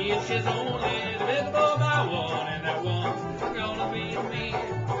 That means she's only divisible by 1, and that 1's gonna be me.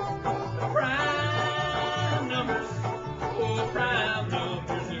 Prime numbers, oh, prime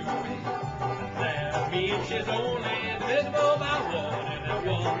numbers, ooh-wee. That means she's only divisible by 1, and that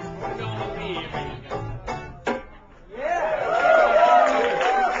 1's gonna be me.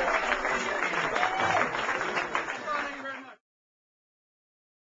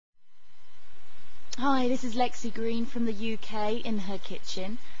 Hi, this is Lexi Green from the UK in her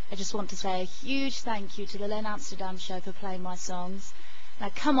kitchen. I just want to say a huge thank you to the Len Amsterdam show for playing my songs. Now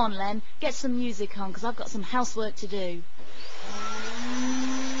come on, Len, get some music on because I've got some housework to do.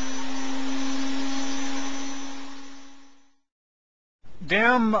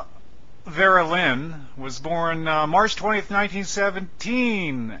 Dame Vera Lynn was born March 20th,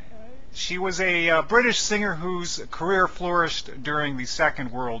 1917. She was a British singer whose career flourished during the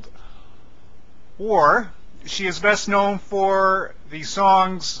Second World War. She is best known for the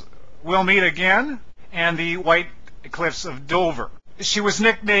songs We'll Meet Again and the White Cliffs of Dover. She was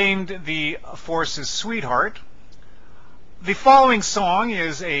nicknamed the Force's Sweetheart. The following song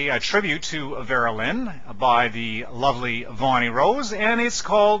is a tribute to Vera Lynn by the lovely Vonnie Rose, and it's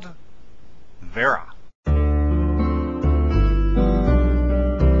called Vera.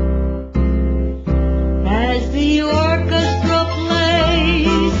 As the orchestra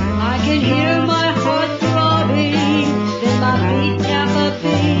plays, I can hear my heart throbbing, then my feet tap a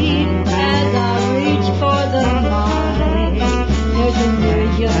beat as I reach for the mic. There's a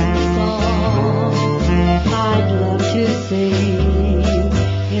million songs I'd love to sing,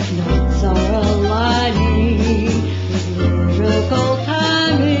 if notes are aligning with lyrical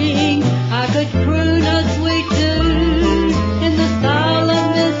timing. I could croon a sweet tune in the style of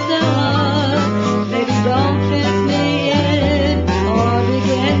Miss Ella. Baby, don't fence me in or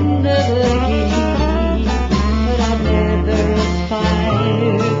begin to begin, but I'd never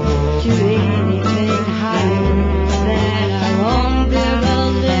aspire to anything higher than our own Vera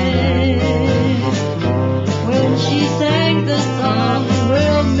Lynn. When she sang the song,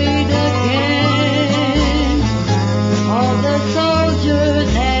 we'll meet again, all the soldiers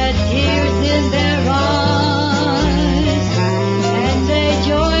had tears in their eyes, and they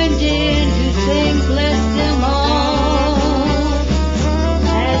joined in to sing bless them all,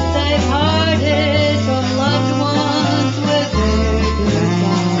 as they parted from loved ones with their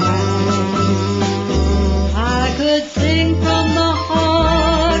goodbyes. I could sing from the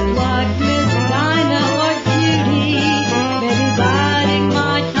heart like Miss Dinah or Judy, maybe biding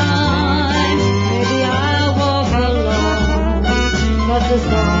my time, maybe I walk alone, but the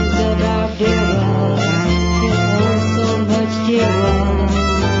songs about Vera is oh so much dearer,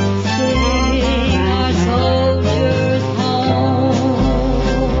 singing our soldiers home.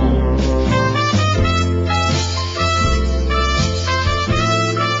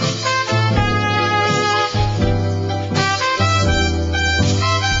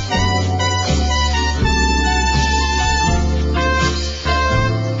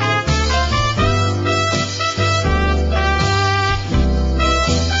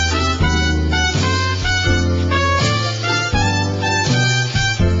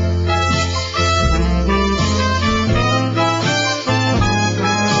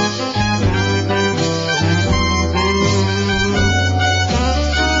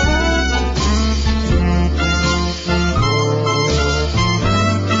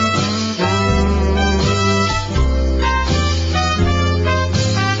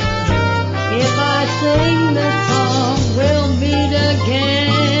 If I sing the song, we'll meet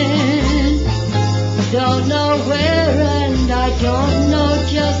again. Don't know where and I don't know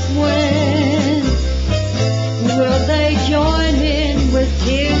just when. Will they join in with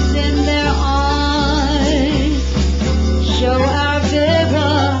tears in their eyes? Show our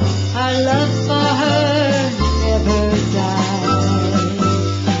Vera our love for her never dies.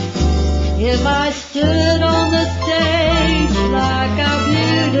 If I stood on the stage like our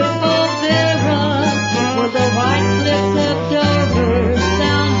beautiful Vera, would the white cliffs of Dover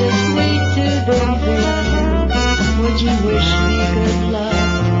sound as sweet to the wind?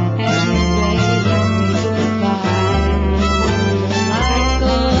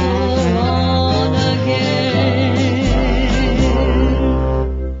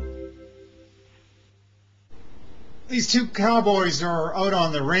 two cowboys are out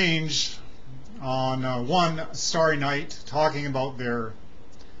on the range on one starry night talking about their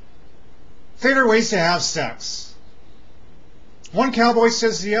favorite ways to have sex. One cowboy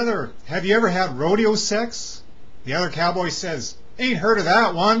says to the other, "Have you ever had rodeo sex?" The other cowboy says, "Ain't heard of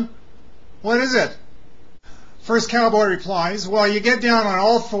that one. What is it?" First cowboy replies, "Well, you get down on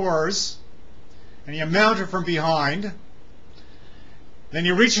all fours and you mount her from behind. Then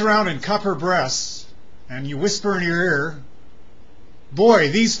you reach around and cup her breasts and you whisper in her ear,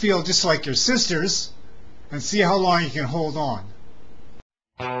 'Boy, these feel just like your sisters,' and see how long you can hold on."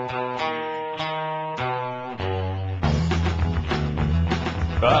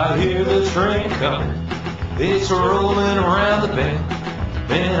 I hear the train coming, it's rolling around the bend.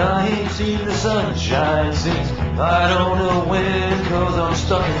 Man, I ain't seen the sunshine since I don't know when, 'cause I'm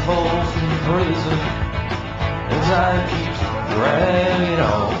stuck in Folsom Prison as I keep dragging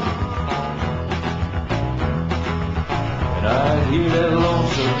on. And I hear that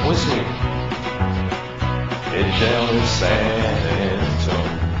lonesome whistle head down in San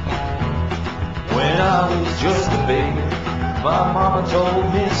Antonio. When I was just a baby, my mama told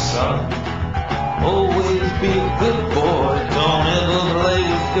me, "Son, always be a good boy, don't ever play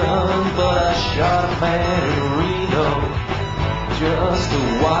with guns." But I shot a man in Reno just to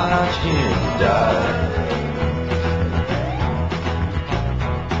watch him die.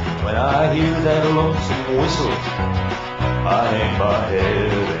 When I hear that lonesome whistle, I hang my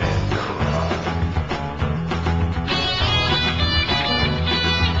head and cry.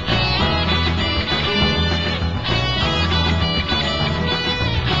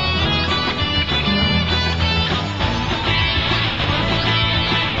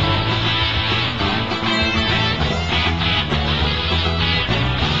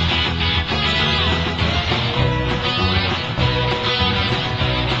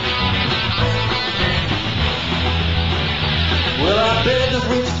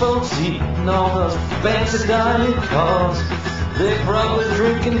 Folks eating all the fancy dining cars, they're probably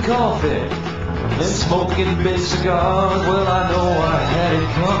drinking coffee and smoking big cigars. Well, I know I had it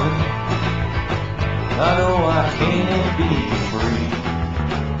coming, I know I can't be free.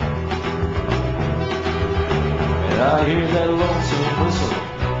 And I hear that lonesome whistle,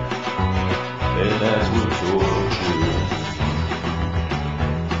 and that's what you're true.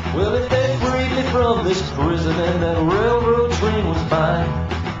 Well, if they freed me from this prison and that railroad train was mine,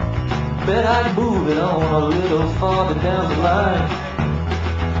 bet I'd move it on a little farther down the line,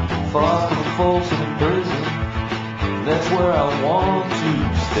 far from folks in prison. That's where I want to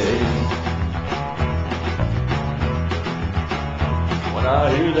stay. When I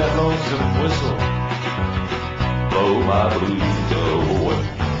hear that lonesome whistle, blow my blues away.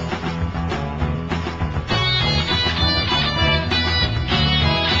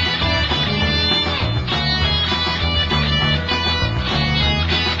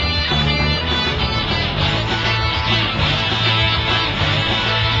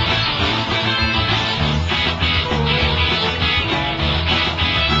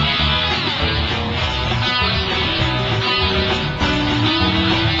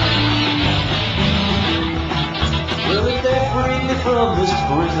 From this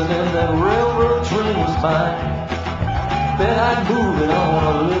prison and that railroad train was mine, bet I'd move it on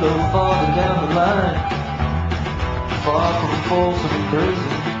a little farther down the line, far from Folsom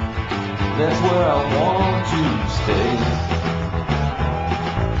Prison. That's where I want to stay.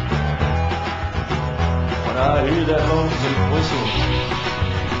 When I hear that lonesome whistle,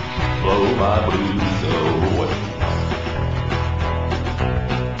 blow my blues away.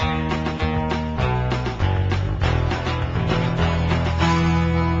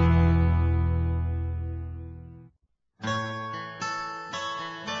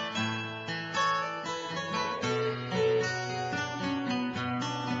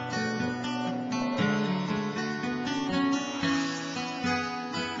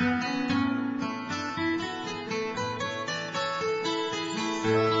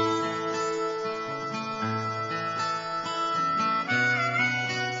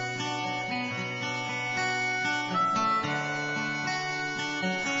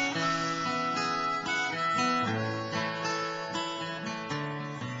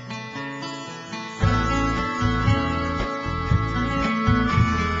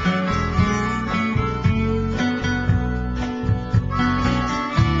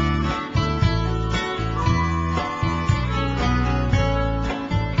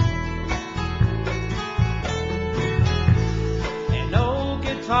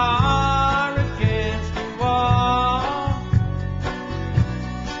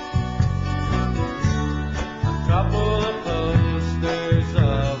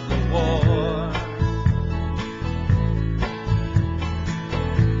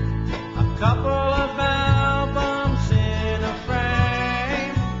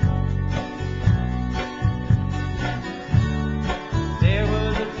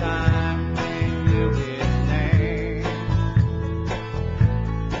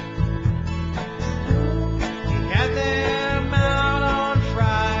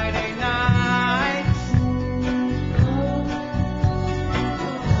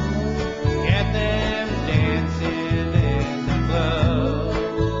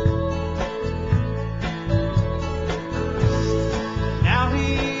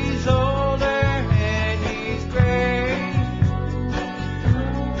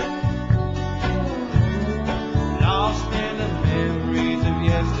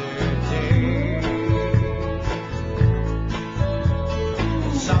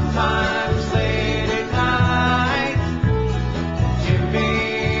 Sometimes late at night, Jim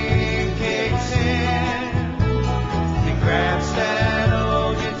Beam kicks in. He grabs that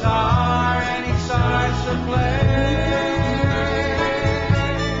old guitar and he starts to play.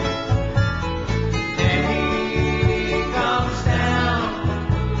 Then he comes down,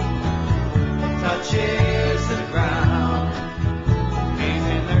 touches the ground. He's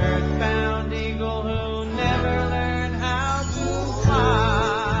an earthbound eagle who never learned how to fly.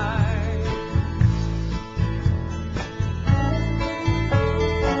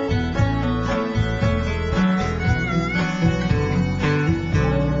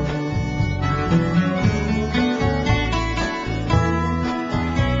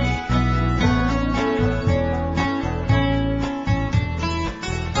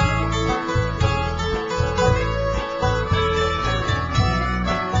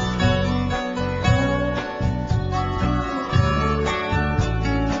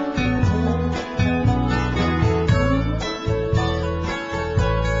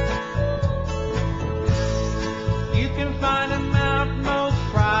 You can find him out most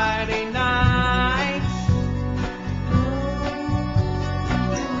Friday nights,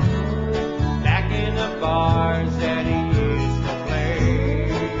 back in the bars that he used to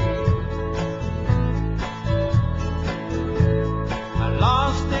play. A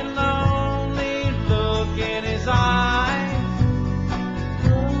lost and lonely look in his eyes.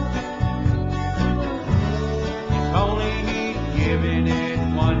 If only he'd given it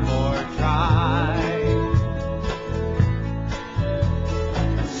one more try.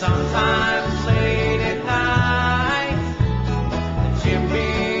 Sometimes late at night, the Jim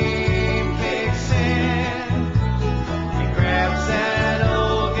Beam kicks in. He grabs that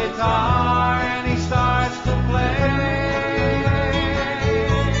old guitar and he starts to play.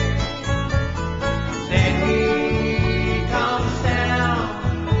 Then he comes down,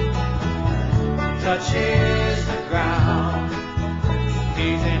 touches the ground.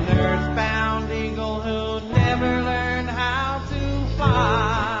 He's an earthbound eagle who never learned how to fly.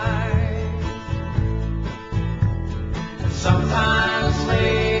 Sometimes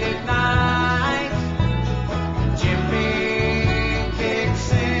late at night, Jim Beam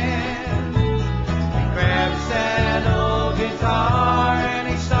kicks in. He grabs that old guitar and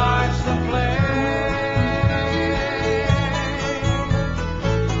he starts to play.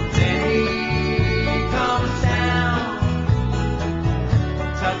 Then he comes down,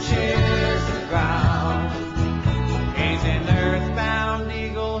 touches the ground. He's an earthbound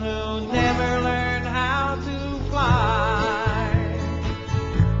eagle who never learned how to fly.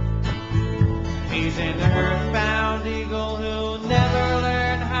 He's an earthbound eagle who never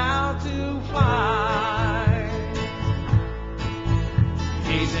learned how to fly.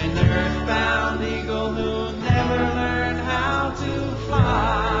 He's an earthbound eagle who never learned how to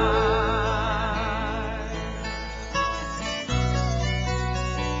fly.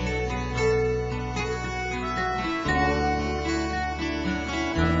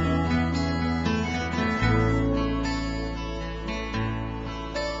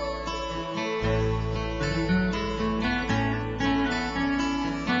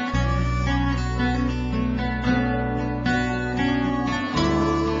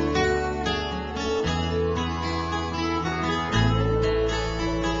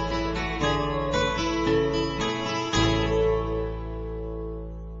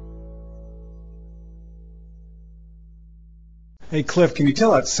 Hey, Cliff, can you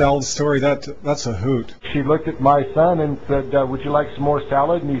tell that salad story? That's a hoot. She looked at my son and said, would you like some more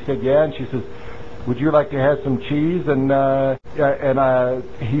salad? And he said, yeah. And she says, would you like to have some cheese? And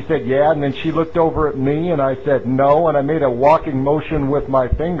he said, yeah. And then she looked over at me and I said, no. And I made a walking motion with my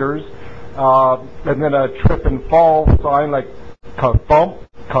fingers. And then a trip and fall sign like, ka-thump,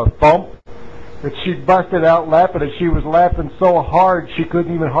 ka-thump. And she busted out laughing, and she was laughing so hard she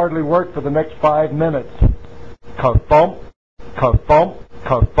couldn't even hardly work for the next 5 minutes. Ka-thump, ka-thump,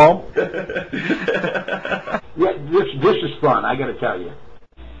 ka-thump. Yeah, this is fun, I gotta tell you.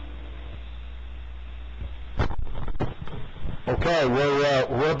 Okay,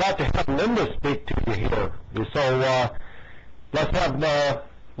 we're about to have Linda speak to you here. So let's have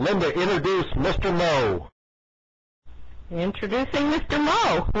Linda introduce Mr. Moe. Introducing Mr.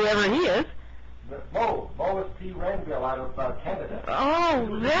 Moe, whoever he is. Moe is P. Ranville out of Canada.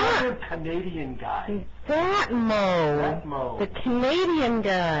 Oh, that Canadian guy. That Moe. That Moe. The Canadian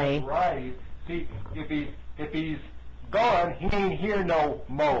guy. Right. See, if he's gone, he ain't here no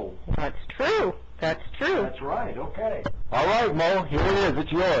Moe. That's true. That's true. That's right. Okay. All right, Moe. Here it is.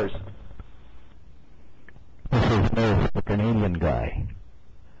 It's yours. This is Moe, the Canadian guy,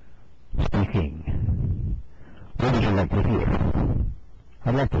 speaking. What would you like to hear?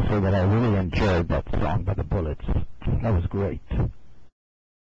 I'd like to say that I really enjoyed that song by the Bullets. That was great.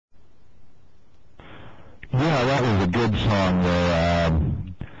 Yeah, that was a good song there,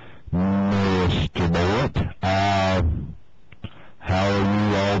 Mr. Bullet. How are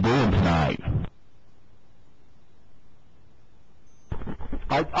you all doing tonight?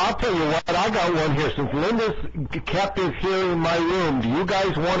 I'll tell you what, I got one here. Since Linda's kept us here in my room, do you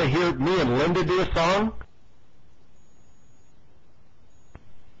guys want to hear me and Linda do a song?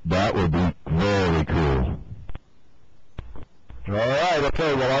 That would be very cool. All right,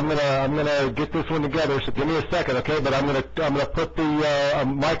 okay. Well, I'm gonna get this one together. So give me a second, okay? But I'm gonna put the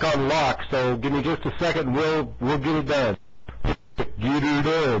mic on lock. So give me just a second, and we'll get it done. Get it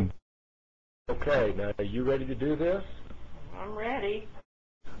done. Okay. Now, are you ready to do this? I'm ready.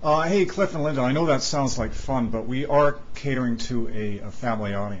 Hey, Cliff and Linda, I know that sounds like fun, but we are catering to a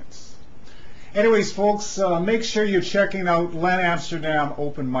family audience. Anyways, folks, make sure you're checking out Len Amsterdam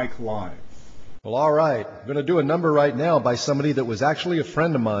Open Mic Live. Well, all right. I'm going to do a number right now by somebody that was actually a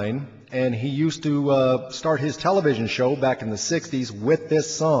friend of mine, and he used to start his television show back in the 60s with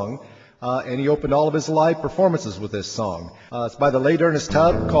this song, and he opened all of his live performances with this song. It's by the late Ernest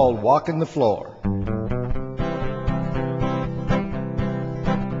Tubb, called Walkin' the Floor.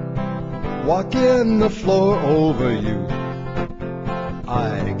 Walking the floor over you,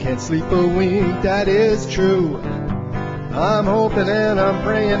 I can't sleep a wink, that is true. I'm hoping and I'm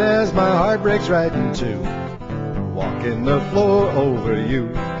praying as my heart breaks right in two. Walking the floor over you.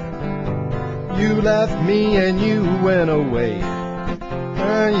 You left me and you went away.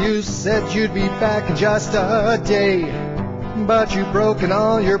 You said you'd be back in just a day, but you've broken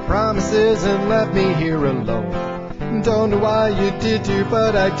all your promises and left me here alone. Don't know why you did to,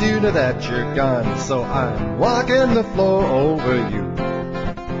 but I do know that you're gone. So I'm walking the floor over you.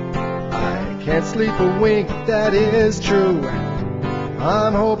 I can't sleep a wink, that is true.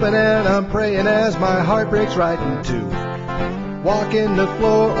 I'm hoping and I'm praying as my heart breaks right in two. Walking the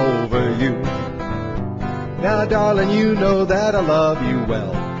floor over you. Now, darling, you know that I love you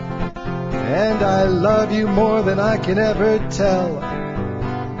well, and I love you more than I can ever tell.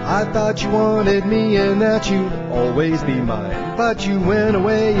 I thought you wanted me and that you'd always be mine, but you went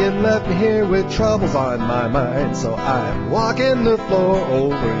away and left me here with troubles on my mind. So I'm walking the floor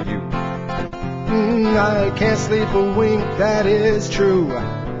over you. I can't sleep a wink, that is true.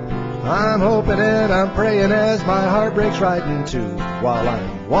 I'm hoping and I'm praying as my heart breaks right in two, while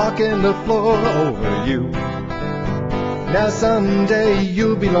I'm walking the floor over you. Now someday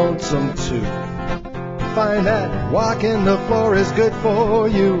you'll be lonesome too. Find that walking the floor is good for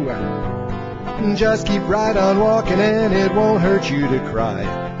you. Just keep right on walking and it won't hurt you to cry.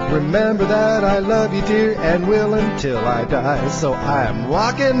 Remember that I love you, dear, and will until I die. So I'm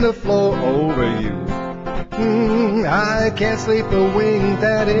walking the floor over you. I can't sleep a wink,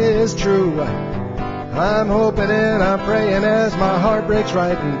 that is true. I'm hoping and I'm praying as my heart breaks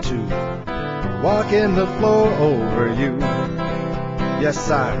right in two. Walking the floor over you.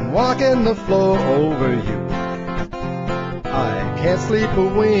 Yes, I'm walking the floor over you. I can't sleep a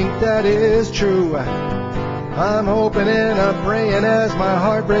wink, that is true. I'm hoping and I'm praying as my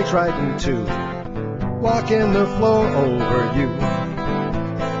heart breaks right in two. Walking the floor over you.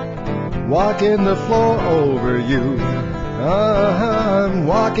 Walking the floor over you. I'm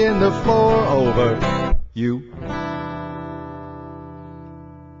walking the floor over you.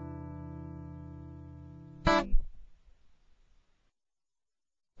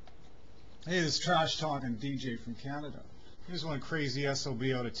 Hey, this is Trash Talking DJ from Canada. Here's one crazy SOB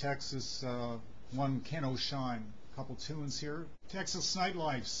out of Texas, one Ken O'Shine. A couple tunes here. Texas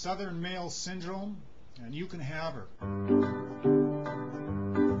Nightlife, Southern Male Syndrome, and You Can Have Her.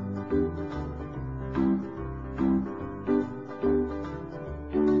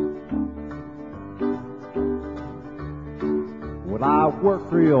 Well, I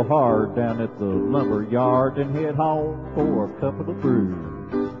worked real hard down at the lumber yard and head home for a couple of brews.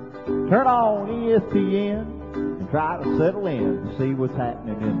 Turn on ESPN and try to settle in to see what's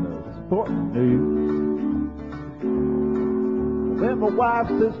happening in the sports news. Well, then my wife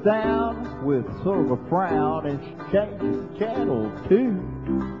sits down with sort of a frown and she changes the channel too.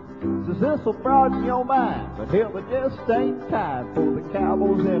 Says this'll broaden your mind, but hell, it just ain't time for the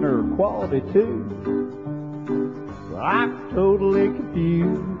Cowboys in her quality too. Well, I'm totally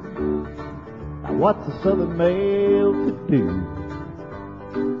confused. Now what's a Southern male to do?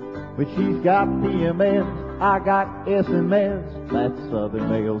 But she's got PMS, I got SMS. That's Southern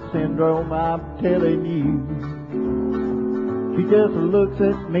Male Syndrome, I'm telling you. She just looks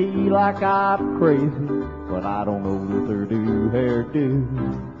at me like I'm crazy, but I don't know this her do hairdo.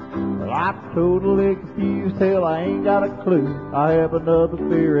 Well, Well, I'm totally confused, hell, I ain't got a clue. I have another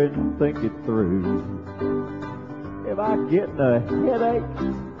fear and think it through. Am I getting a headache?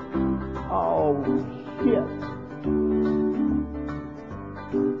 Oh, shit.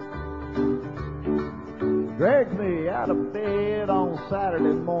 Drags me out of bed on Saturday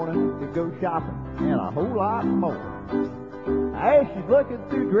morning to go shopping and a whole lot more. As she's looking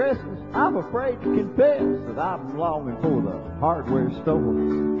through dresses, I'm afraid to confess that I'm longing for the hardware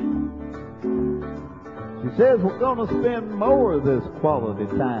store. She says we're gonna spend more of this quality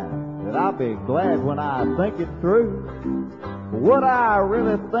time, that I'll be glad when I think it through. But what I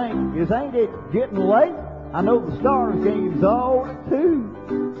really think is, ain't it getting late? I know the Stars game's all at 2.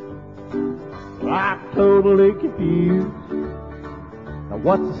 I'm totally confused. Now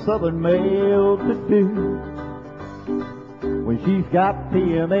what's a Southern male to do? When she's got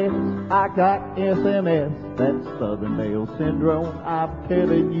PMS, I got SMS. That's Southern male syndrome, I'm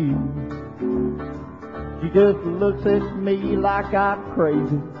telling you. She just looks at me like I'm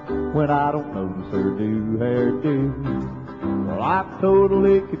crazy when I don't notice her new hairdo. Well, I'm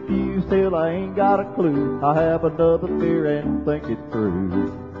totally confused, hell, I ain't got a clue. I have another fear and think it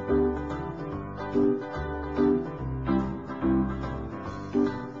through.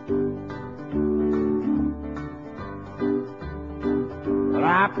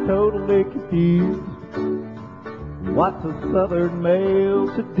 I'm totally confused. What's a Southern male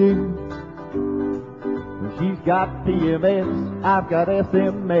to do? When she's got PMS, I've got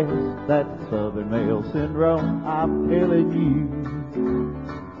SMS. That's Southern male syndrome, I'm telling you.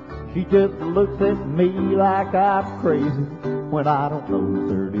 She just looks at me like I'm crazy when I don't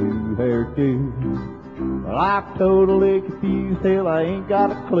notice her new hairdo. Well, I'm totally confused, hell, I ain't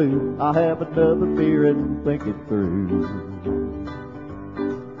got a clue. I have another fear and think it through.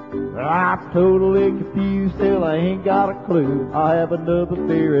 I'm totally confused, hell, I ain't got a clue. I have another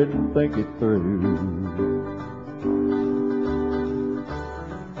fear and think it through.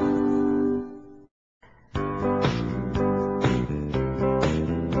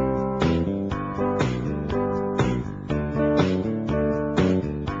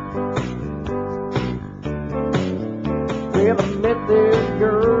 Well, I met this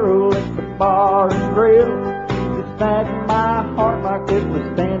girl at the bar and grill. She snatched my heart like it was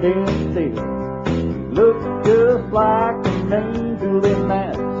standing still. She looked just like an angel in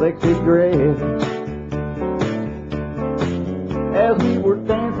that sexy dress. As we were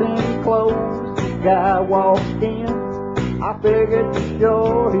dancing close, the guy walked in. I figured for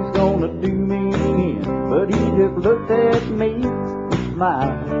sure he's gonna do me in, but he just looked at me and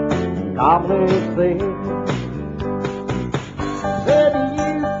smiled and calmly said,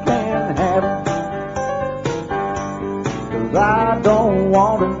 you can have it, 'cause I don't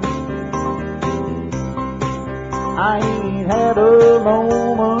want it. I ain't had a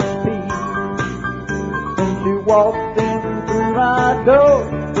moment's peace since you walked in through my door.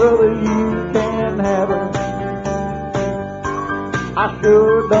 Brother, you can have her, I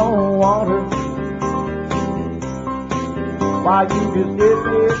sure don't want her. Why, you just did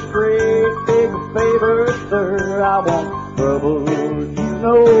me a great big favor, sir. I won't trouble you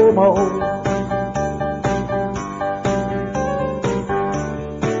no more.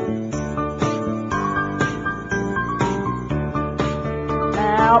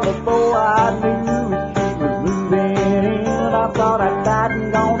 Now before I knew that she was moving in, I thought I'd died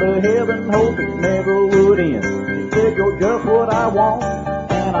and gone to heaven, hope it never would end. She said, you're just what I want,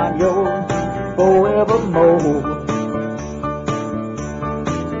 and I'm yours forevermore.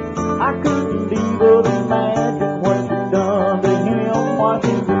 I couldn't even imagine what you'd done to him, why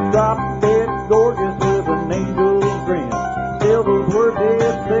she was drop dead gorgeous with an angel's grin. Still those words they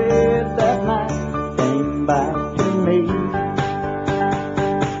said that night came back to me.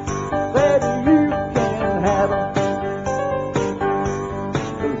 Said you can have her,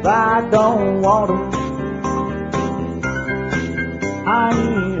 'cause I don't want her. I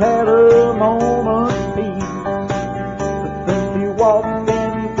ain't had a moment's peace, but since you walked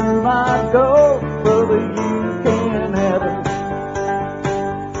in through my door, brother, you can have her,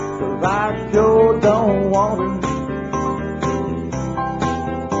 'cause I sure don't want her.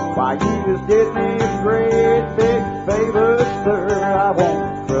 Why, you just did me a great big favor, sir. I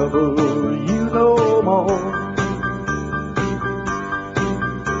won't trouble you no more.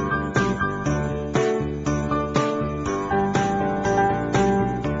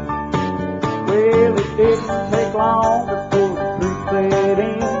 Well, it didn't take long before the truth set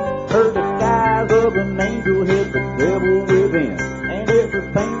in. Heard the skies of an angel hit the devil within, and it was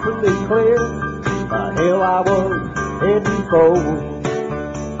painfully clear the hell I was heading for.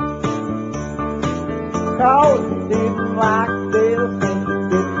 'Cause she didn't like this and she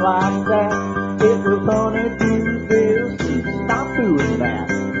didn't like that. It was honeydew bills, stop doing that.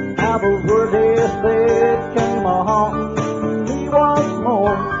 Now those words they said came a-haunting me once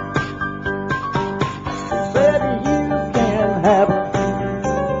more. Said you can have it,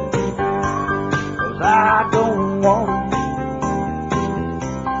 'cause I don't want it.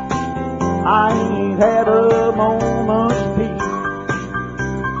 I ain't had a moment's peace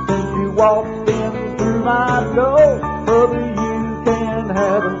since you walked in through my door. Brother, you can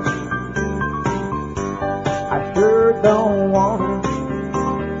have it, I sure don't want it.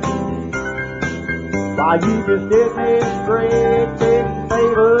 Why, you just did me straight, big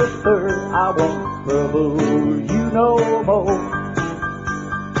favor, sir. I won't trouble you no more.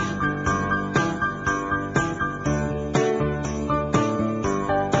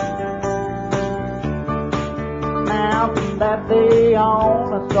 Now from that day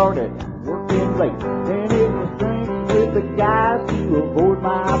on I started working late, and it was drinks with the guys to avoid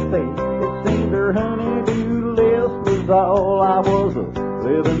my fate. It seemed their honeydew list was all I was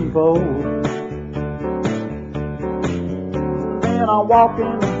living for. Then I walked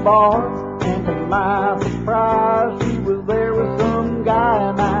in the bar, and to my surprise, she was there with some guy,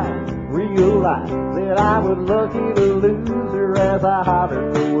 and I realized that I was lucky to lose her as I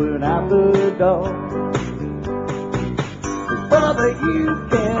hollered going out the door. Brother, you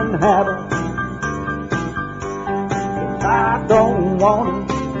can have it, 'cause I don't want it.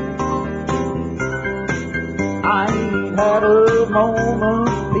 I ain't had a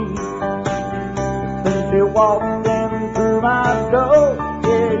moment's peace since you walked in through my door.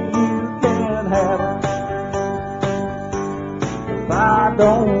 Yeah, you can have it, 'cause I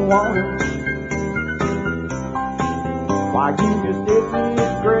don't want it. Why, you just did me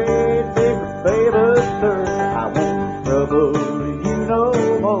a great big favor, sir. I won't trouble you no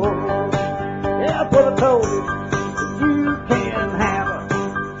more. Yeah, that's what I told you. You can have it,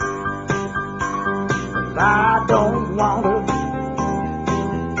 'cause I don't want it.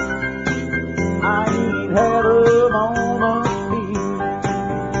 I ain't had a moment's peace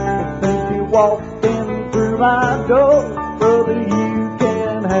since you walked in through my door. Brother, you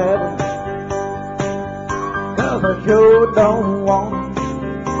can have it, 'cause I sure don't want it.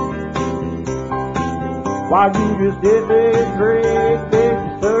 Why, you just did me a great big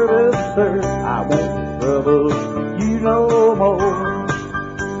service, sir. I won't trouble you no more.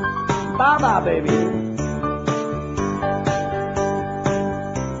 Bye-bye, baby.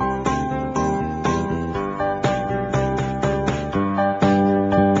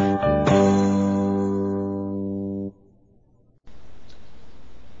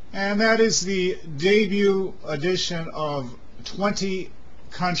 And that is the debut edition of 20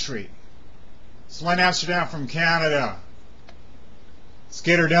 Country. It's Len Amsterdam from Canada. Let's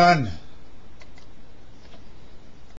get her done.